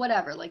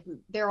 whatever. Like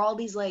there are all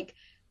these like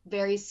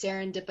very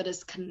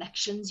serendipitous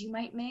connections you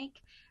might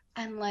make.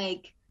 And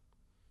like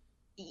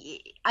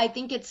I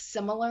think it's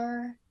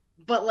similar,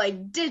 but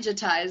like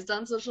digitized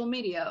on social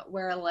media,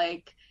 where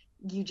like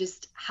you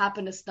just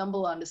happen to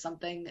stumble onto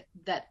something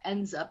that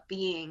ends up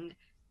being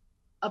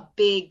a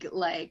big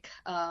like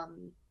a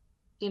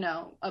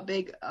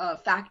big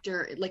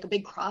factor, like a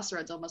big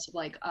crossroads almost of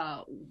like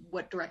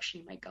what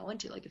direction you might go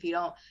into. Like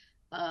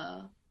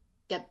uh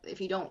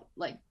if you don't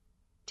like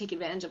take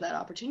advantage of that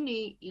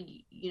opportunity,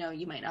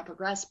 you might not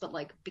progress, but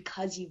like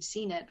because you've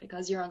seen it,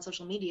 because you're on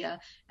social media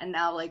and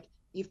now like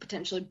you've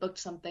potentially booked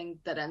something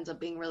that ends up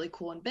being really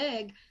cool and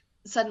big,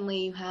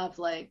 suddenly you have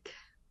like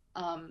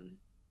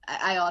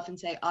I often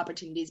say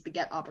opportunities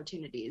beget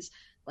opportunities.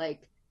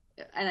 Like,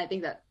 and I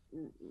think that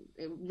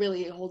it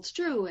really holds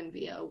true in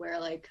VO, where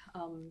like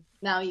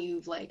now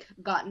you've like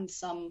gotten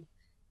some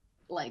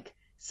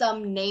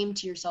name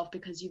to yourself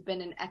because you've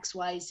been in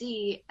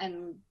XYZ,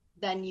 and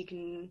then you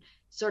can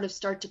sort of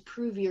start to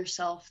prove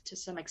yourself to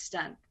some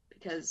extent,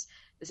 because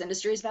this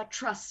industry is about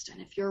trust,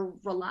 and if you're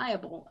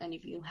reliable and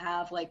if you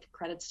have like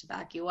credits to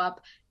back you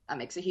up, that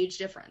makes a huge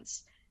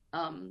difference.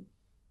 And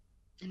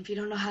if you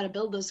don't know how to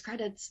build those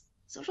credits,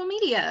 social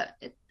media,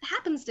 it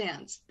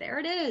happenstance, there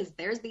it is,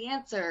 there's the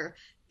answer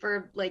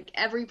for like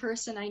every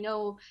person I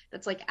know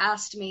that's like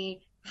asked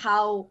me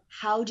how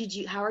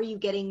are you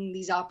getting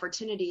these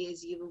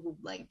opportunities, you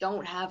like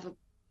don't have a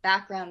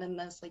background in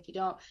this, like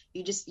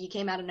you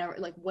came out of nowhere,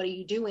 like what are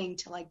you doing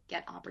to like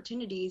get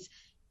opportunities?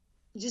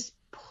 Just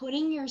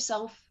putting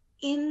yourself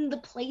in the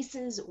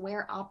places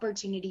where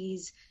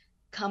opportunities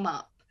come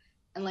up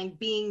and like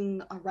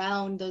being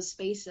around those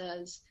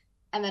spaces,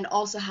 and then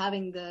also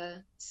having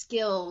the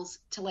skills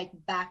to like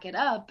back it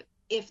up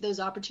if those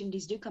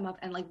opportunities do come up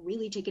and like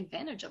really take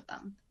advantage of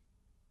them.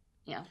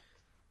 Yeah.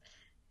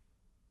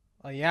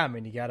 Oh yeah, I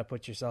mean you got to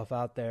put yourself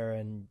out there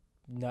and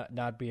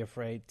not be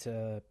afraid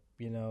to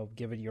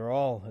give it your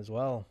all as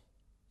well.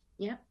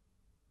 Yeah.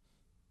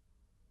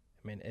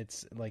 I mean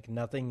it's like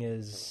nothing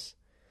is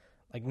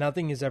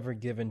ever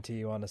given to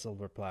you on a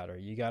silver platter.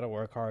 You got to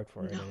work hard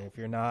for it, No. and if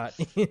you're not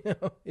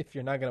if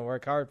you're not going to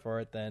work hard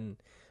for it, then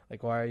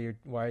like why are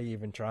you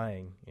even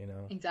trying?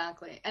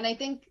 Exactly. And I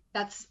think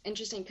that's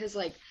interesting because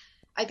like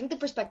I think the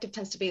perspective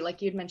tends to be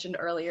like you'd mentioned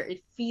earlier,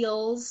 it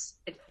feels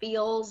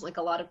like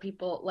a lot of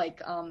people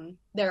like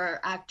there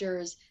are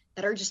actors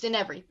that are just in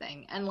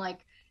everything, and like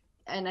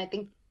and I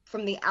think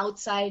from the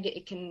outside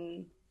it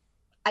can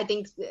I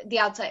think the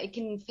outside it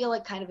can feel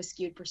like kind of a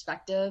skewed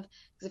perspective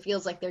because it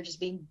feels like they're just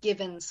being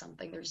given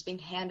something, they're just being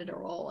handed a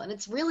role, and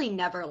it's really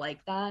never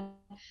like that.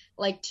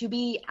 Like to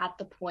be at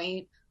the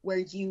point where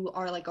you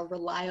are like a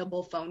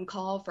reliable phone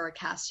call for a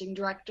casting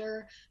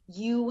director,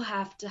 you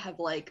have to have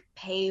like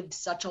paved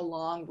such a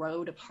long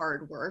road of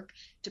hard work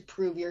to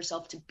prove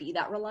yourself to be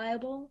that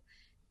reliable.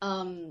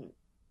 Um,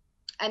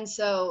 and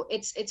so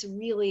it's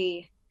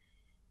really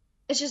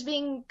it's just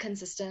being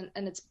consistent,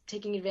 and it's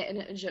taking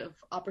advantage of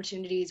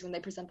opportunities when they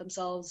present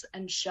themselves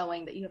and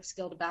showing that you have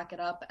skill to back it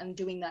up and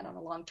doing that on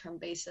a long-term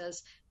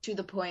basis to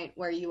the point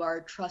where you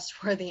are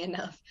trustworthy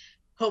enough,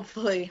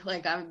 hopefully.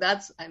 Like I'm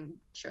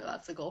sure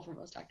that's the goal for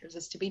most actors,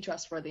 is to be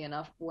trustworthy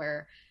enough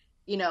where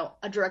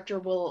a director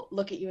will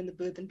look at you in the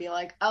booth and be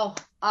like, oh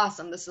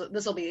awesome, this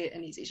will be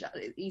an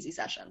easy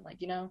session, like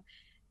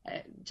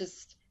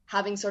just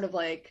having sort of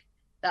like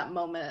that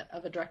moment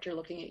of a director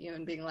looking at you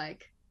and being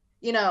like,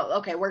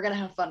 okay, we're gonna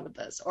have fun with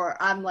this. Or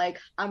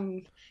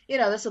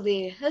this will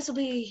be,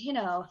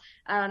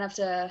 I don't have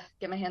to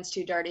get my hands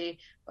too dirty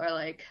or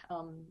like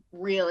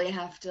really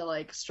have to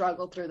like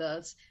struggle through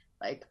this.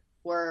 Like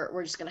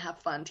we're just gonna have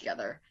fun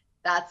together.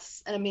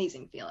 That's an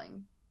amazing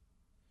feeling.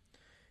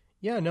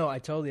 Yeah, no, I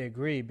totally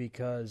agree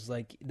because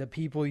like the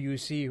people you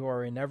see who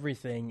are in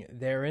everything,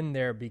 they're in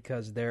there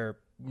because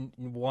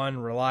one,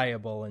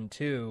 reliable, and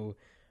two,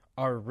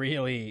 are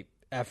really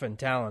effing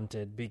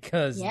talented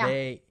because Yeah.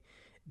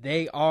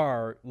 they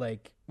are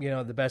like,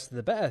 the best of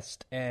the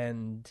best.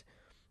 And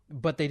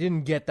but they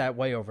didn't get that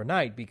way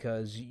overnight,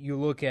 because you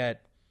look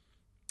at,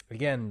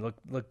 again,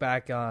 look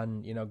back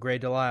on, Grey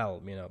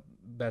Delisle,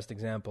 best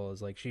example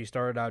is like she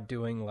started out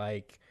doing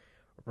like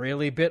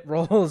really bit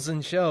roles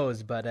in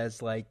shows, but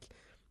as like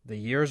the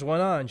years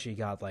went on, she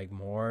got like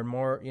more and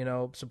more,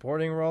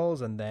 supporting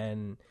roles, and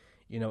then,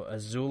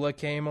 Azula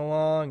came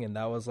along, and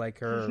that was like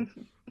her,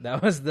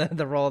 that was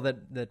the role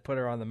that put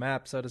her on the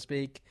map, so to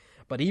speak.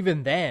 But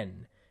even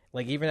then,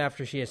 like even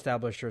after she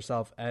established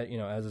herself as,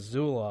 as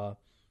Azula,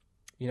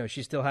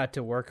 she still had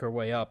to work her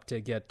way up to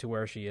get to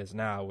where she is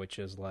now, which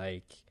is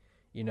like,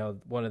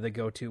 one of the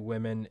go-to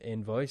women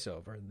in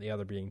voiceover, the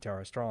other being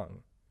Tara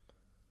Strong.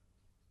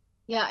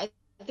 Yeah, I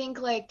think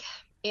like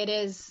it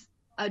is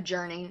a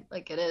journey.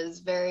 Like it is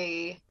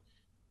very,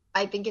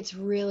 I think it's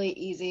really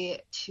easy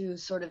to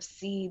sort of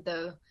see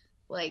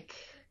like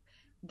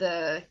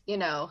the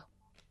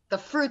the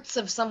fruits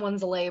of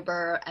someone's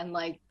labor and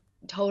like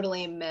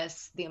totally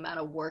miss the amount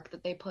of work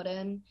that they put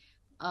in.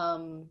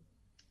 Um,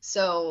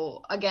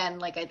 so again,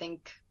 like I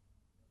think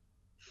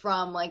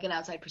from like an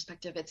outside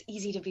perspective, it's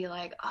easy to be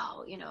like,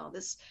 oh,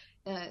 this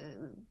uh,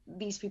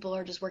 these people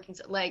are just working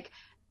like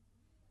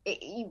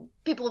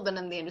people have been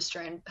in the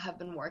industry and have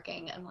been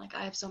working, and like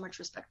I have so much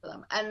respect for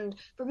them. And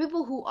for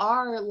people who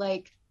are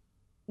like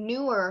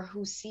newer,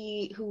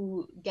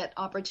 who get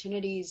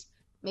opportunities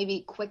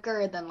maybe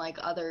quicker than like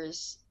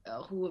others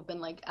who have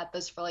been like at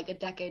this for like a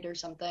decade or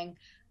something,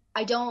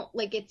 I don't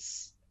like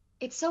it's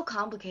so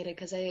complicated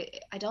because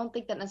I don't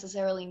think that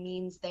necessarily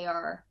means they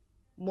are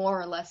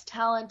more or less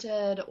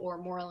talented or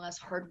more or less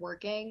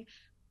hardworking,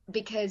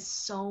 because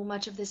so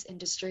much of this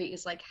industry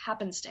is like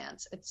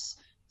happenstance. It's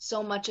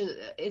so much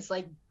is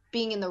like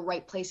being in the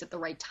right place at the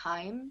right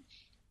time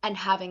and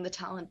having the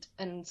talent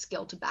and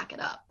skill to back it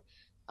up.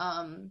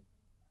 Um,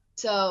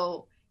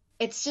 so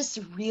it's just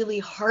really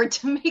hard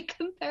to make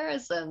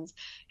comparisons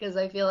because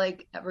I feel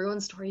like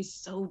everyone's story is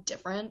so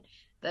different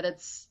that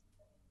it's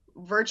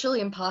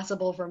virtually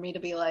impossible for me to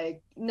be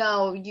like,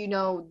 no,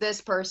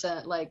 this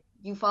person, like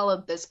you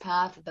followed this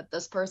path that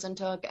this person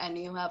took, and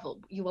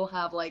you will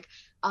have like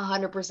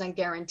 100%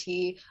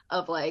 guarantee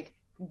of like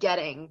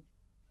getting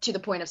to the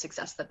point of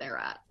success that they're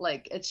at.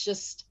 Like it's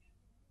just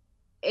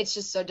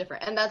so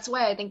different. And that's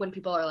why I think when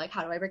people are like,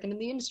 how do I break into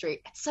the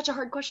industry? It's such a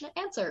hard question to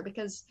answer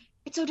because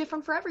it's so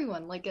different for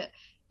everyone. Like it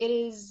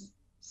is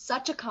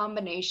such a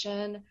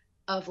combination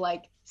of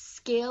like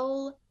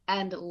skill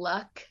and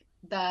luck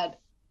that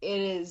it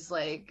is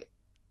like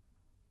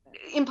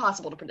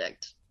impossible to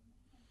predict.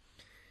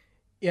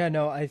 Yeah,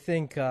 no, I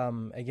think,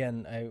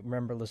 again, I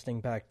remember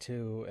listening back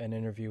to an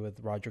interview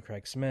with Roger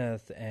Craig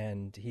Smith,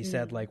 and he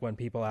said, Mm. like, when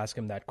people ask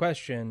him that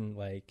question,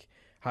 like,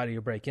 how do you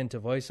break into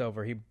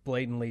voiceover? He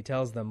blatantly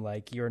tells them,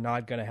 like, you're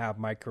not going to have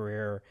my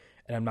career,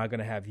 and I'm not going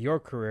to have your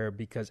career,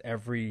 because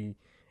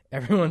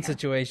everyone's Yeah.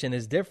 situation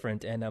is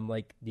different. And I'm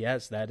like,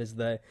 yes, that is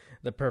the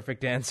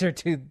perfect answer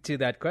to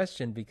that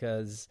question,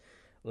 because,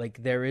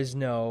 like, there is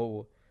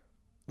no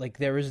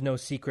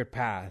secret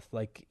path.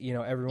 Like,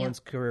 Yeah. everyone's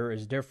career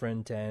is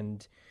different,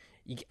 and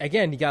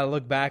again, you got to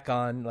look back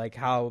on like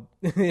how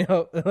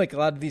like a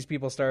lot of these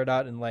people started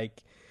out in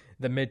like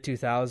the mid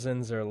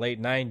 2000s or late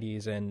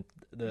 90s, and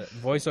the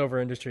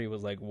voiceover industry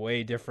was like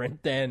way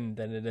different then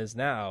than it is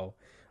now.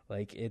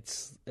 Like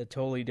it's a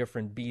totally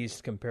different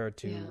beast compared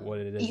to Yeah. what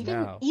it is Even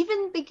now.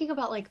 even thinking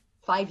about like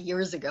 5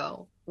 years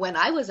ago when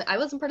I wasn't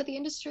part of the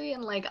industry,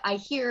 and like I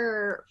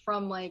hear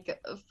from like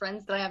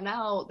friends that I have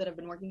now that have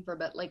been working for a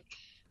bit, like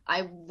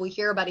I will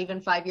hear about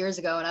even 5 years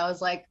ago, and I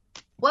was like,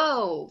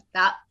 whoa,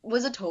 that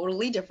was a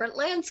totally different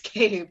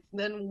landscape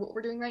than what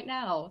we're doing right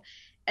now.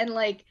 And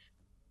like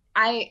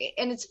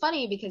and it's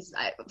funny because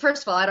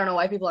first of all, I don't know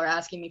why people are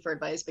asking me for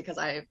advice because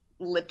I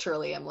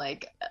literally am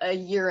like a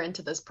year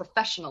into this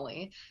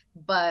professionally,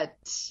 but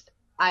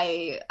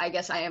I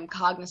guess I am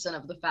cognizant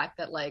of the fact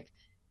that like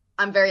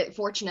I'm very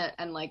fortunate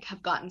and like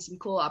have gotten some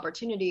cool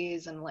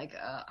opportunities and like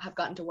have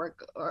gotten to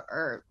work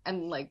or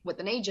and like with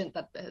an agent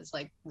that is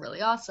like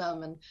really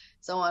awesome and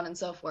so on and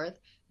so forth.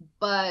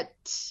 But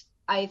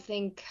I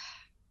think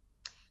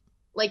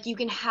like you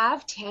can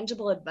have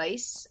tangible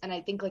advice, and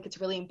I think like it's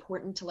really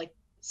important to like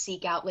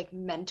seek out like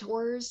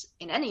mentors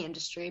in any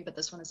industry, but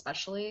this one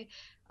especially,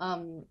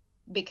 um,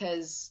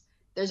 because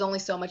there's only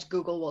so much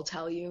Google will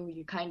tell you.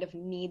 You kind of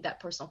need that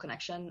personal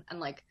connection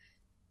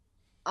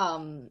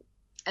um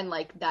and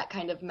like that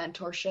kind of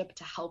mentorship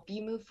to help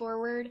you move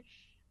forward.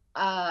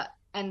 uh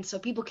and so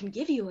people can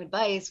give you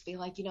advice, be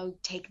like,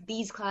 take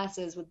these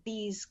classes with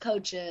these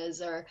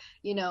coaches, or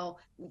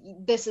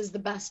this is the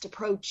best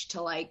approach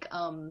to like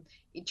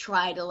you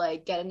try to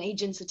like get an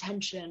agent's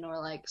attention, or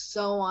like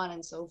so on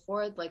and so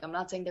forth. Like I'm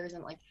not saying there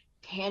isn't like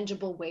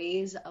tangible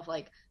ways of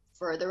like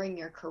furthering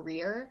your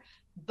career,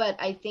 but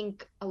I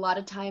think a lot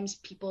of times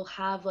people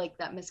have like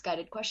that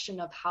misguided question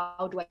of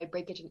how do I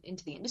break it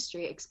into the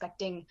industry,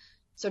 expecting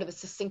sort of a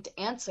succinct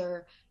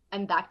answer,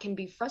 and that can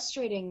be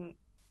frustrating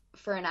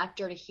for an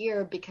actor to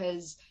hear,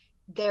 because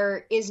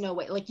there is no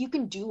way, like, you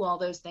can do all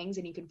those things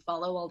and you can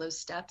follow all those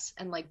steps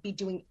and like be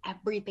doing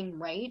everything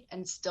right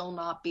and still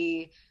not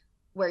be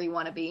where you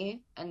want to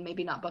be, and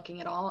maybe not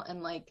booking at all.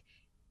 And like,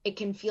 it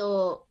can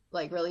feel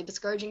like really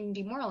discouraging and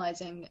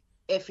demoralizing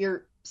if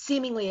you're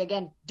seemingly,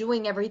 again,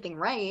 doing everything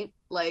right,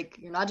 like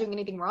you're not doing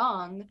anything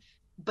wrong,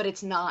 but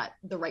it's not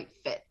the right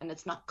fit and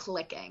it's not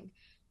clicking.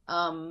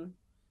 um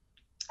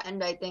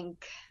and I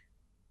think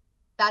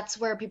that's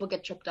where people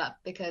get tripped up,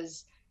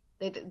 because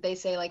they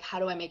say like, how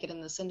do I make it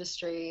in this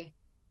industry?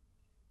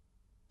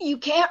 You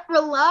can't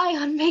rely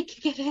on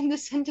making it in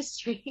this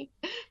industry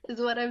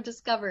is what I've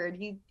discovered.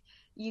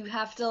 You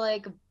have to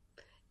like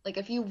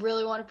if you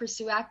really want to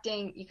pursue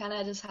acting, you kind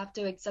of just have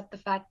to accept the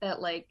fact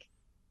that like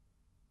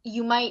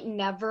you might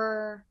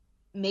never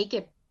make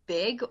it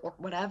big or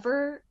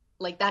whatever.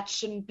 Like, that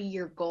shouldn't be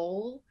your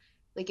goal.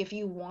 Like, if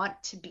you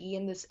want to be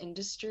in this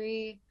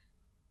industry,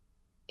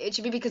 it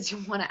should be because you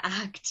want to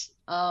act,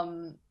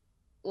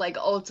 like,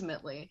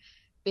 ultimately,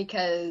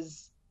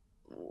 because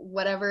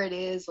whatever it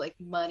is, like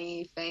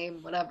money,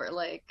 fame, whatever,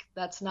 like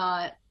that's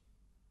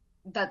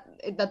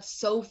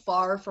so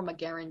far from a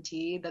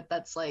guarantee that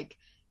that's like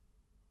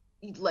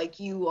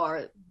you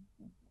are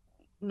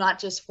not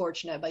just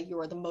fortunate, but you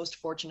are the most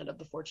fortunate of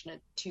the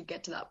fortunate to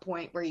get to that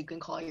point where you can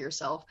call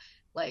yourself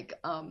like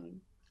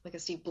like a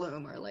Steve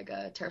Bloom or like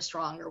a Tara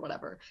Strong or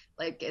whatever.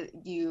 Like,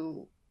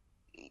 you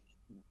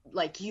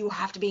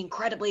have to be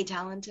incredibly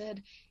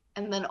talented,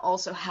 and then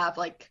also have,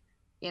 like,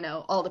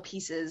 all the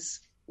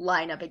pieces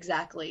line up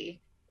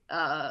exactly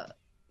uh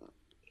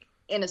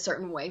in a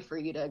certain way for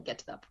you to get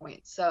to that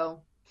point.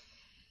 So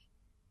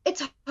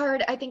it's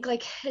hard. I think,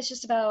 like, it's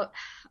just about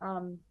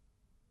um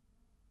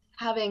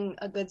having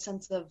a good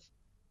sense of,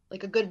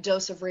 like, a good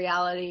dose of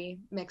reality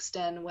mixed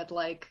in with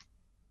like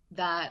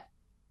that,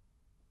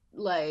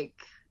 like,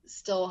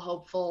 still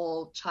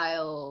hopeful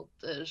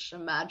childish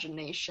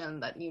imagination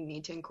that you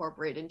need to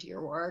incorporate into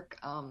your work.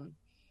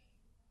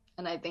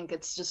 And I think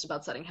it's just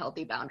about setting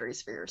healthy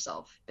boundaries for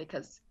yourself,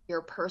 because you're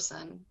a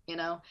person,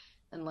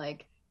 and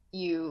like,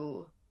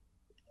 you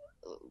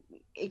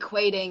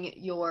equating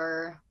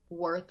your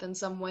worth in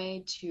some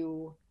way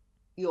to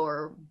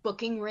your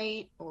booking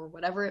rate or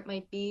whatever it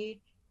might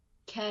be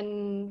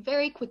can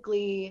very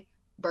quickly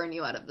burn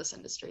you out of this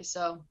industry.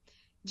 So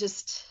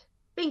just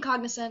being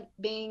cognizant,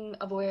 being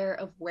aware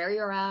of where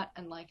you're at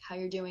and like how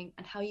you're doing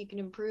and how you can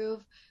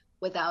improve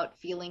without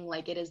feeling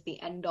like it is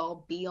the end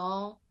all be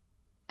all,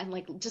 and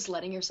like just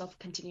letting yourself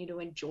continue to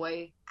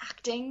enjoy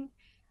acting,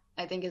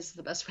 I think is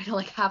the best way to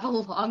like have a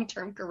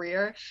long-term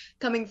career,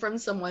 coming from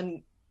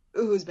someone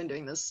who's been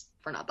doing this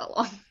for not that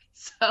long.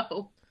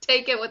 So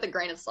take it with a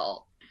grain of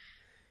salt.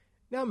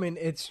 No, I mean,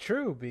 it's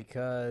true,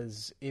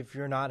 because if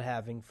you're not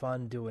having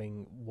fun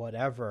doing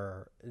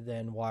whatever,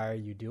 then why are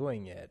you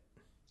doing it?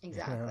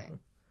 Exactly.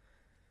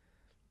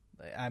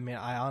 I mean,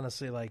 I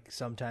honestly, like,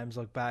 sometimes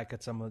look back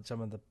at some of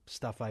the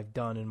stuff I've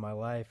done in my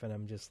life, and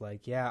I'm just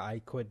like, yeah,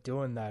 I quit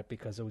doing that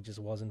because it just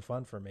wasn't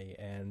fun for me.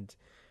 And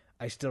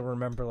I still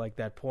remember, like,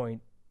 that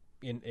point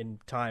in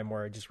time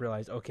where I just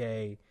realized,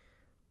 okay,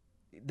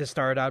 this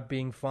started out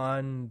being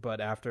fun,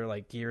 but after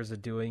like years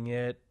of doing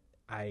it,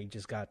 I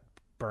just got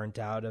burnt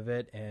out of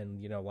it.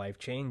 And life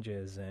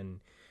changes,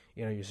 and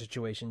your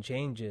situation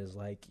changes.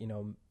 Like,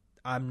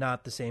 I'm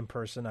not the same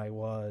person I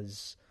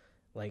was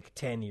like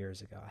 10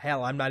 years ago.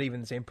 Hell, I'm not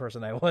even the same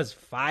person I was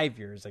 5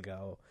 years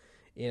ago.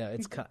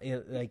 It's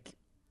like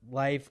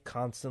life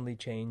constantly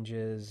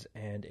changes,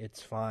 and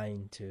it's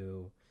fine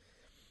to,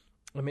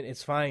 I mean,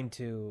 it's fine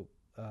to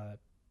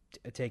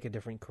take a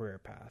different career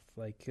path,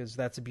 like, because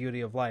that's the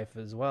beauty of life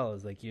as well,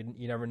 is like you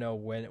never know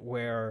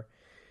where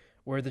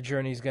the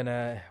journey's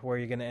gonna, where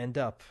you're gonna end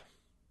up.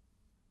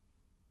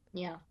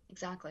 Yeah,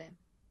 exactly.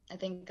 I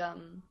think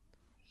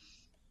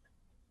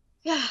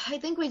yeah, I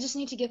think we just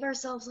need to give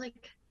ourselves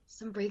like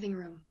some breathing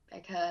room,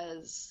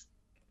 because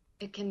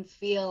it can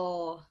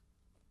feel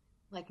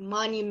like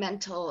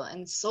monumental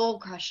and soul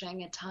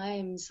crushing at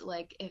times,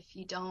 like if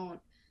you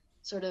don't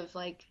sort of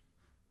like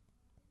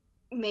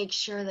make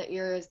sure that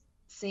you're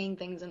seeing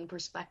things in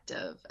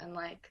perspective. And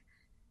like,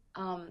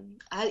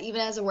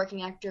 even as a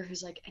working actor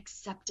who's like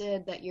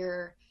accepted that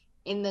you're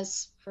in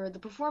this for the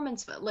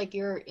performance, but like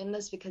you're in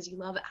this because you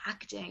love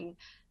acting,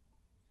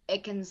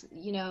 it can,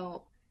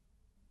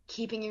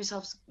 keeping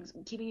yourself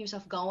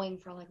going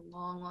for like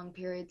long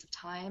periods of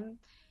time.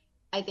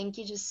 I think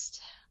you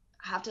just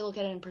have to look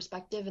at it in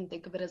perspective and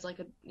think of it as like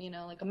a,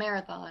 like a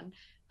marathon,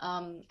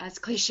 as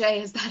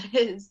cliche as that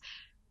is,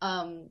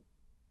 um,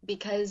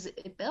 because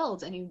it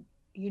builds, and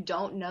you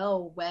don't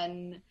know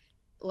when,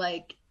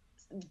 like,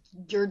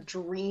 your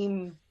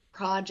dream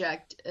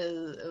project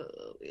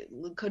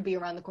could be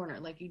around the corner.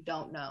 Like, you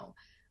don't know.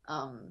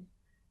 um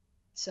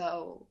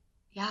so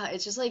yeah,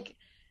 it's just like,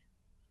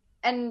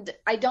 and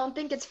I don't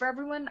think it's for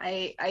everyone.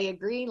 I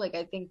agree, like,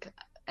 I think,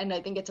 and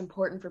I think it's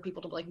important for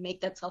people to like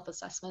make that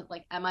self-assessment,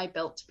 like, am I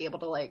built to be able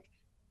to like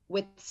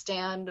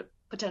withstand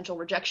potential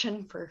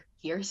rejection for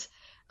years?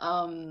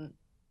 um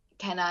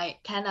can I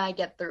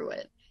get through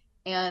it?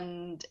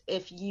 And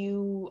if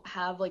you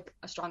have like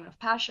a strong enough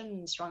passion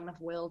and strong enough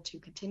will to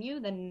continue,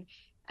 then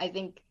I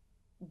think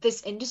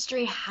this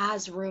industry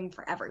has room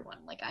for everyone.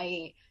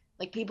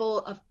 Like people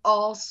of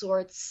all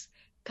sorts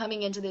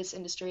coming into this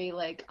industry,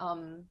 like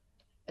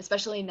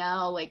especially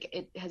now, like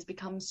it has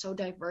become so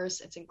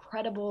diverse. It's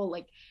incredible.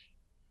 Like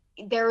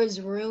there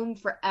is room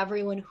for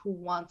everyone who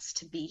wants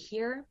to be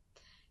here,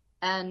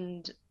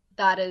 and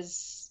that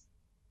is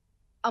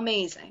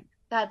amazing.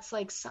 That's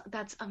like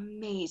that's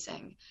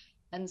amazing.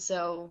 And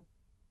so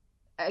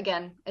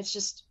again, it's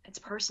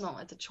personal.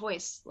 It's a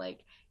choice.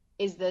 Like,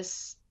 is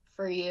this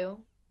for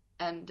you?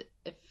 And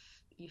if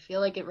you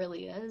feel like it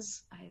really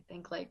is, I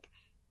think like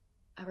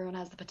everyone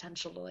has the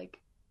potential to like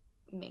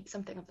make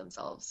something of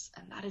themselves,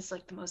 and that is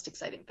like the most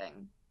exciting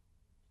thing.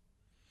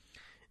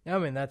 I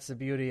mean, that's the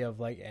beauty of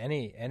like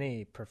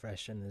any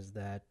profession is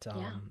that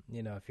Yeah.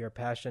 if you're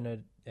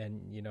passionate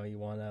and you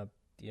want to,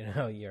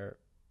 you're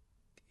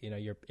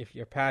if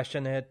you're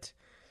passionate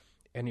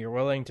and you're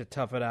willing to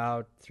tough it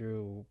out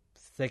through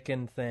thick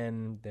and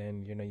thin,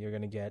 then you're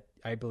going to get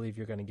I believe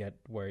you're going to get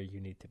where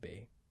you need to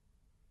be.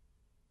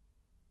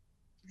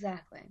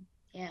 Exactly.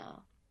 Yeah.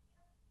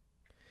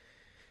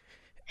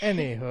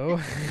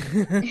 Anywho,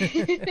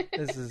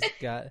 this has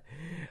got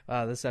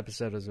this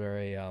episode is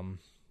very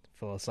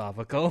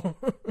philosophical.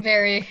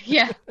 Very,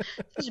 yeah.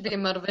 You should be a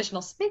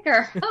motivational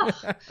speaker. Oh,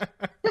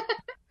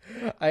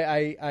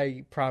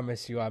 I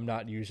promise you, I'm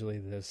not usually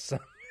this.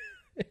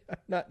 I'm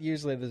not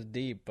usually this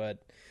deep,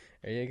 but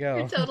there you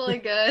you're go. totally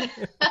good.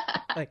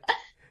 Like,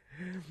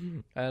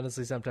 I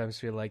honestly sometimes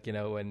feel like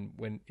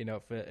when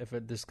if a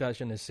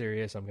discussion is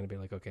serious, I'm gonna be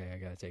like, okay, I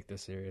gotta take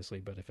this seriously.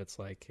 But if it's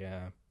like,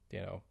 you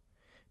know,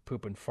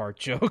 poop and fart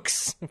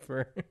jokes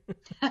for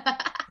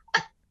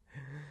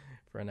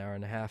an hour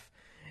and a half.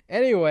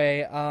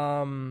 Anyway,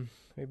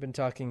 we've been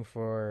talking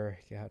for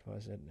God,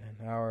 was it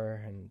an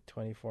hour and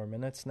 24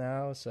 minutes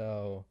now?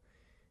 So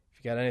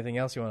if you got anything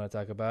else you want to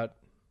talk about,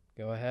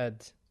 go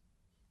ahead.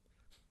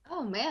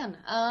 Oh man.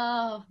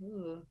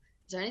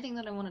 Is there anything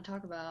that I want to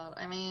talk about?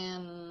 I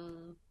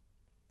mean,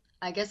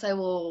 I guess I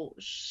will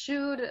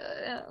shoot.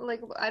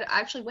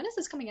 Actually, when is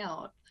this coming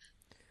out?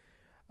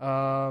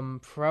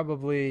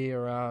 Probably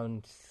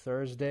around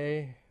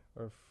Thursday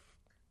or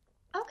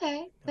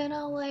Okay, then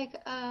I'll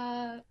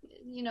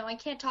I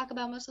can't talk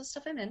about most of the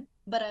stuff I'm in,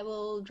 but I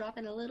will drop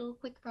in a little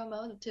quick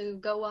promo to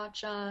go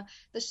watch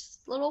this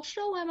little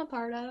show I'm a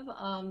part of,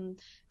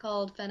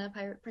 called Fena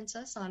Pirate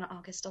Princess on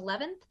August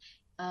 11th.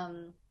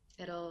 Um,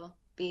 it'll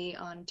be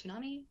on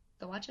Toonami.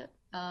 Go watch it.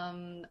 I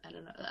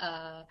don't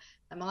know.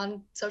 I'm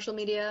on social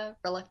media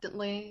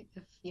reluctantly.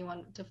 If you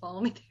want to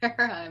follow me there,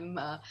 I'm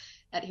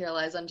at Here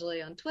Lies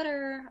Anjali on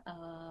Twitter.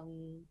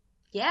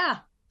 Yeah,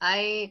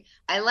 I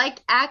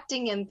like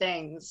acting in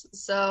things.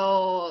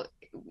 So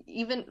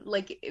even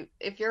like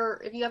if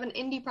you have an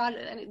indie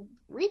project,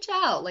 reach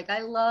out. Like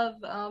I love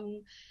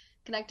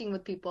connecting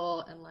with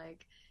people, and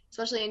like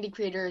especially indie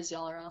creators.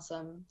 Y'all are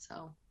awesome.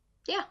 So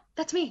yeah,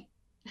 that's me.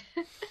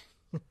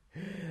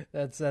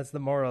 that's the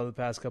moral of the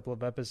past couple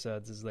of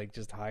episodes is like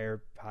just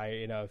hire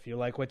if you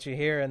like what you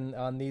hear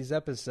on these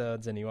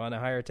episodes and you want to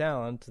hire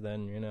talent,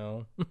 then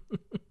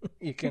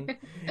you can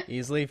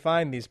easily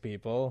find these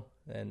people.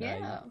 And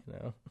Yeah.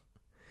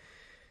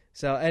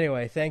 so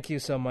anyway, thank you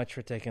so much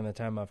for taking the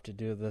time off to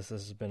do this.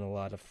 This has been a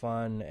lot of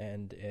fun,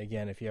 and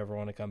again, if you ever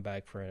want to come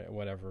back for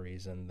whatever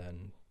reason,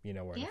 then you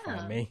know where to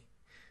find Yeah. me.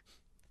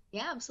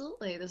 Yeah,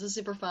 absolutely. This is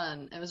super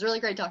fun. It was really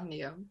great talking to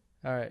you.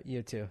 All right,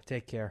 you too,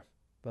 take care.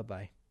 Bye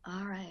bye.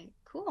 All right.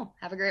 Cool.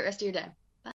 Have a great rest of your day.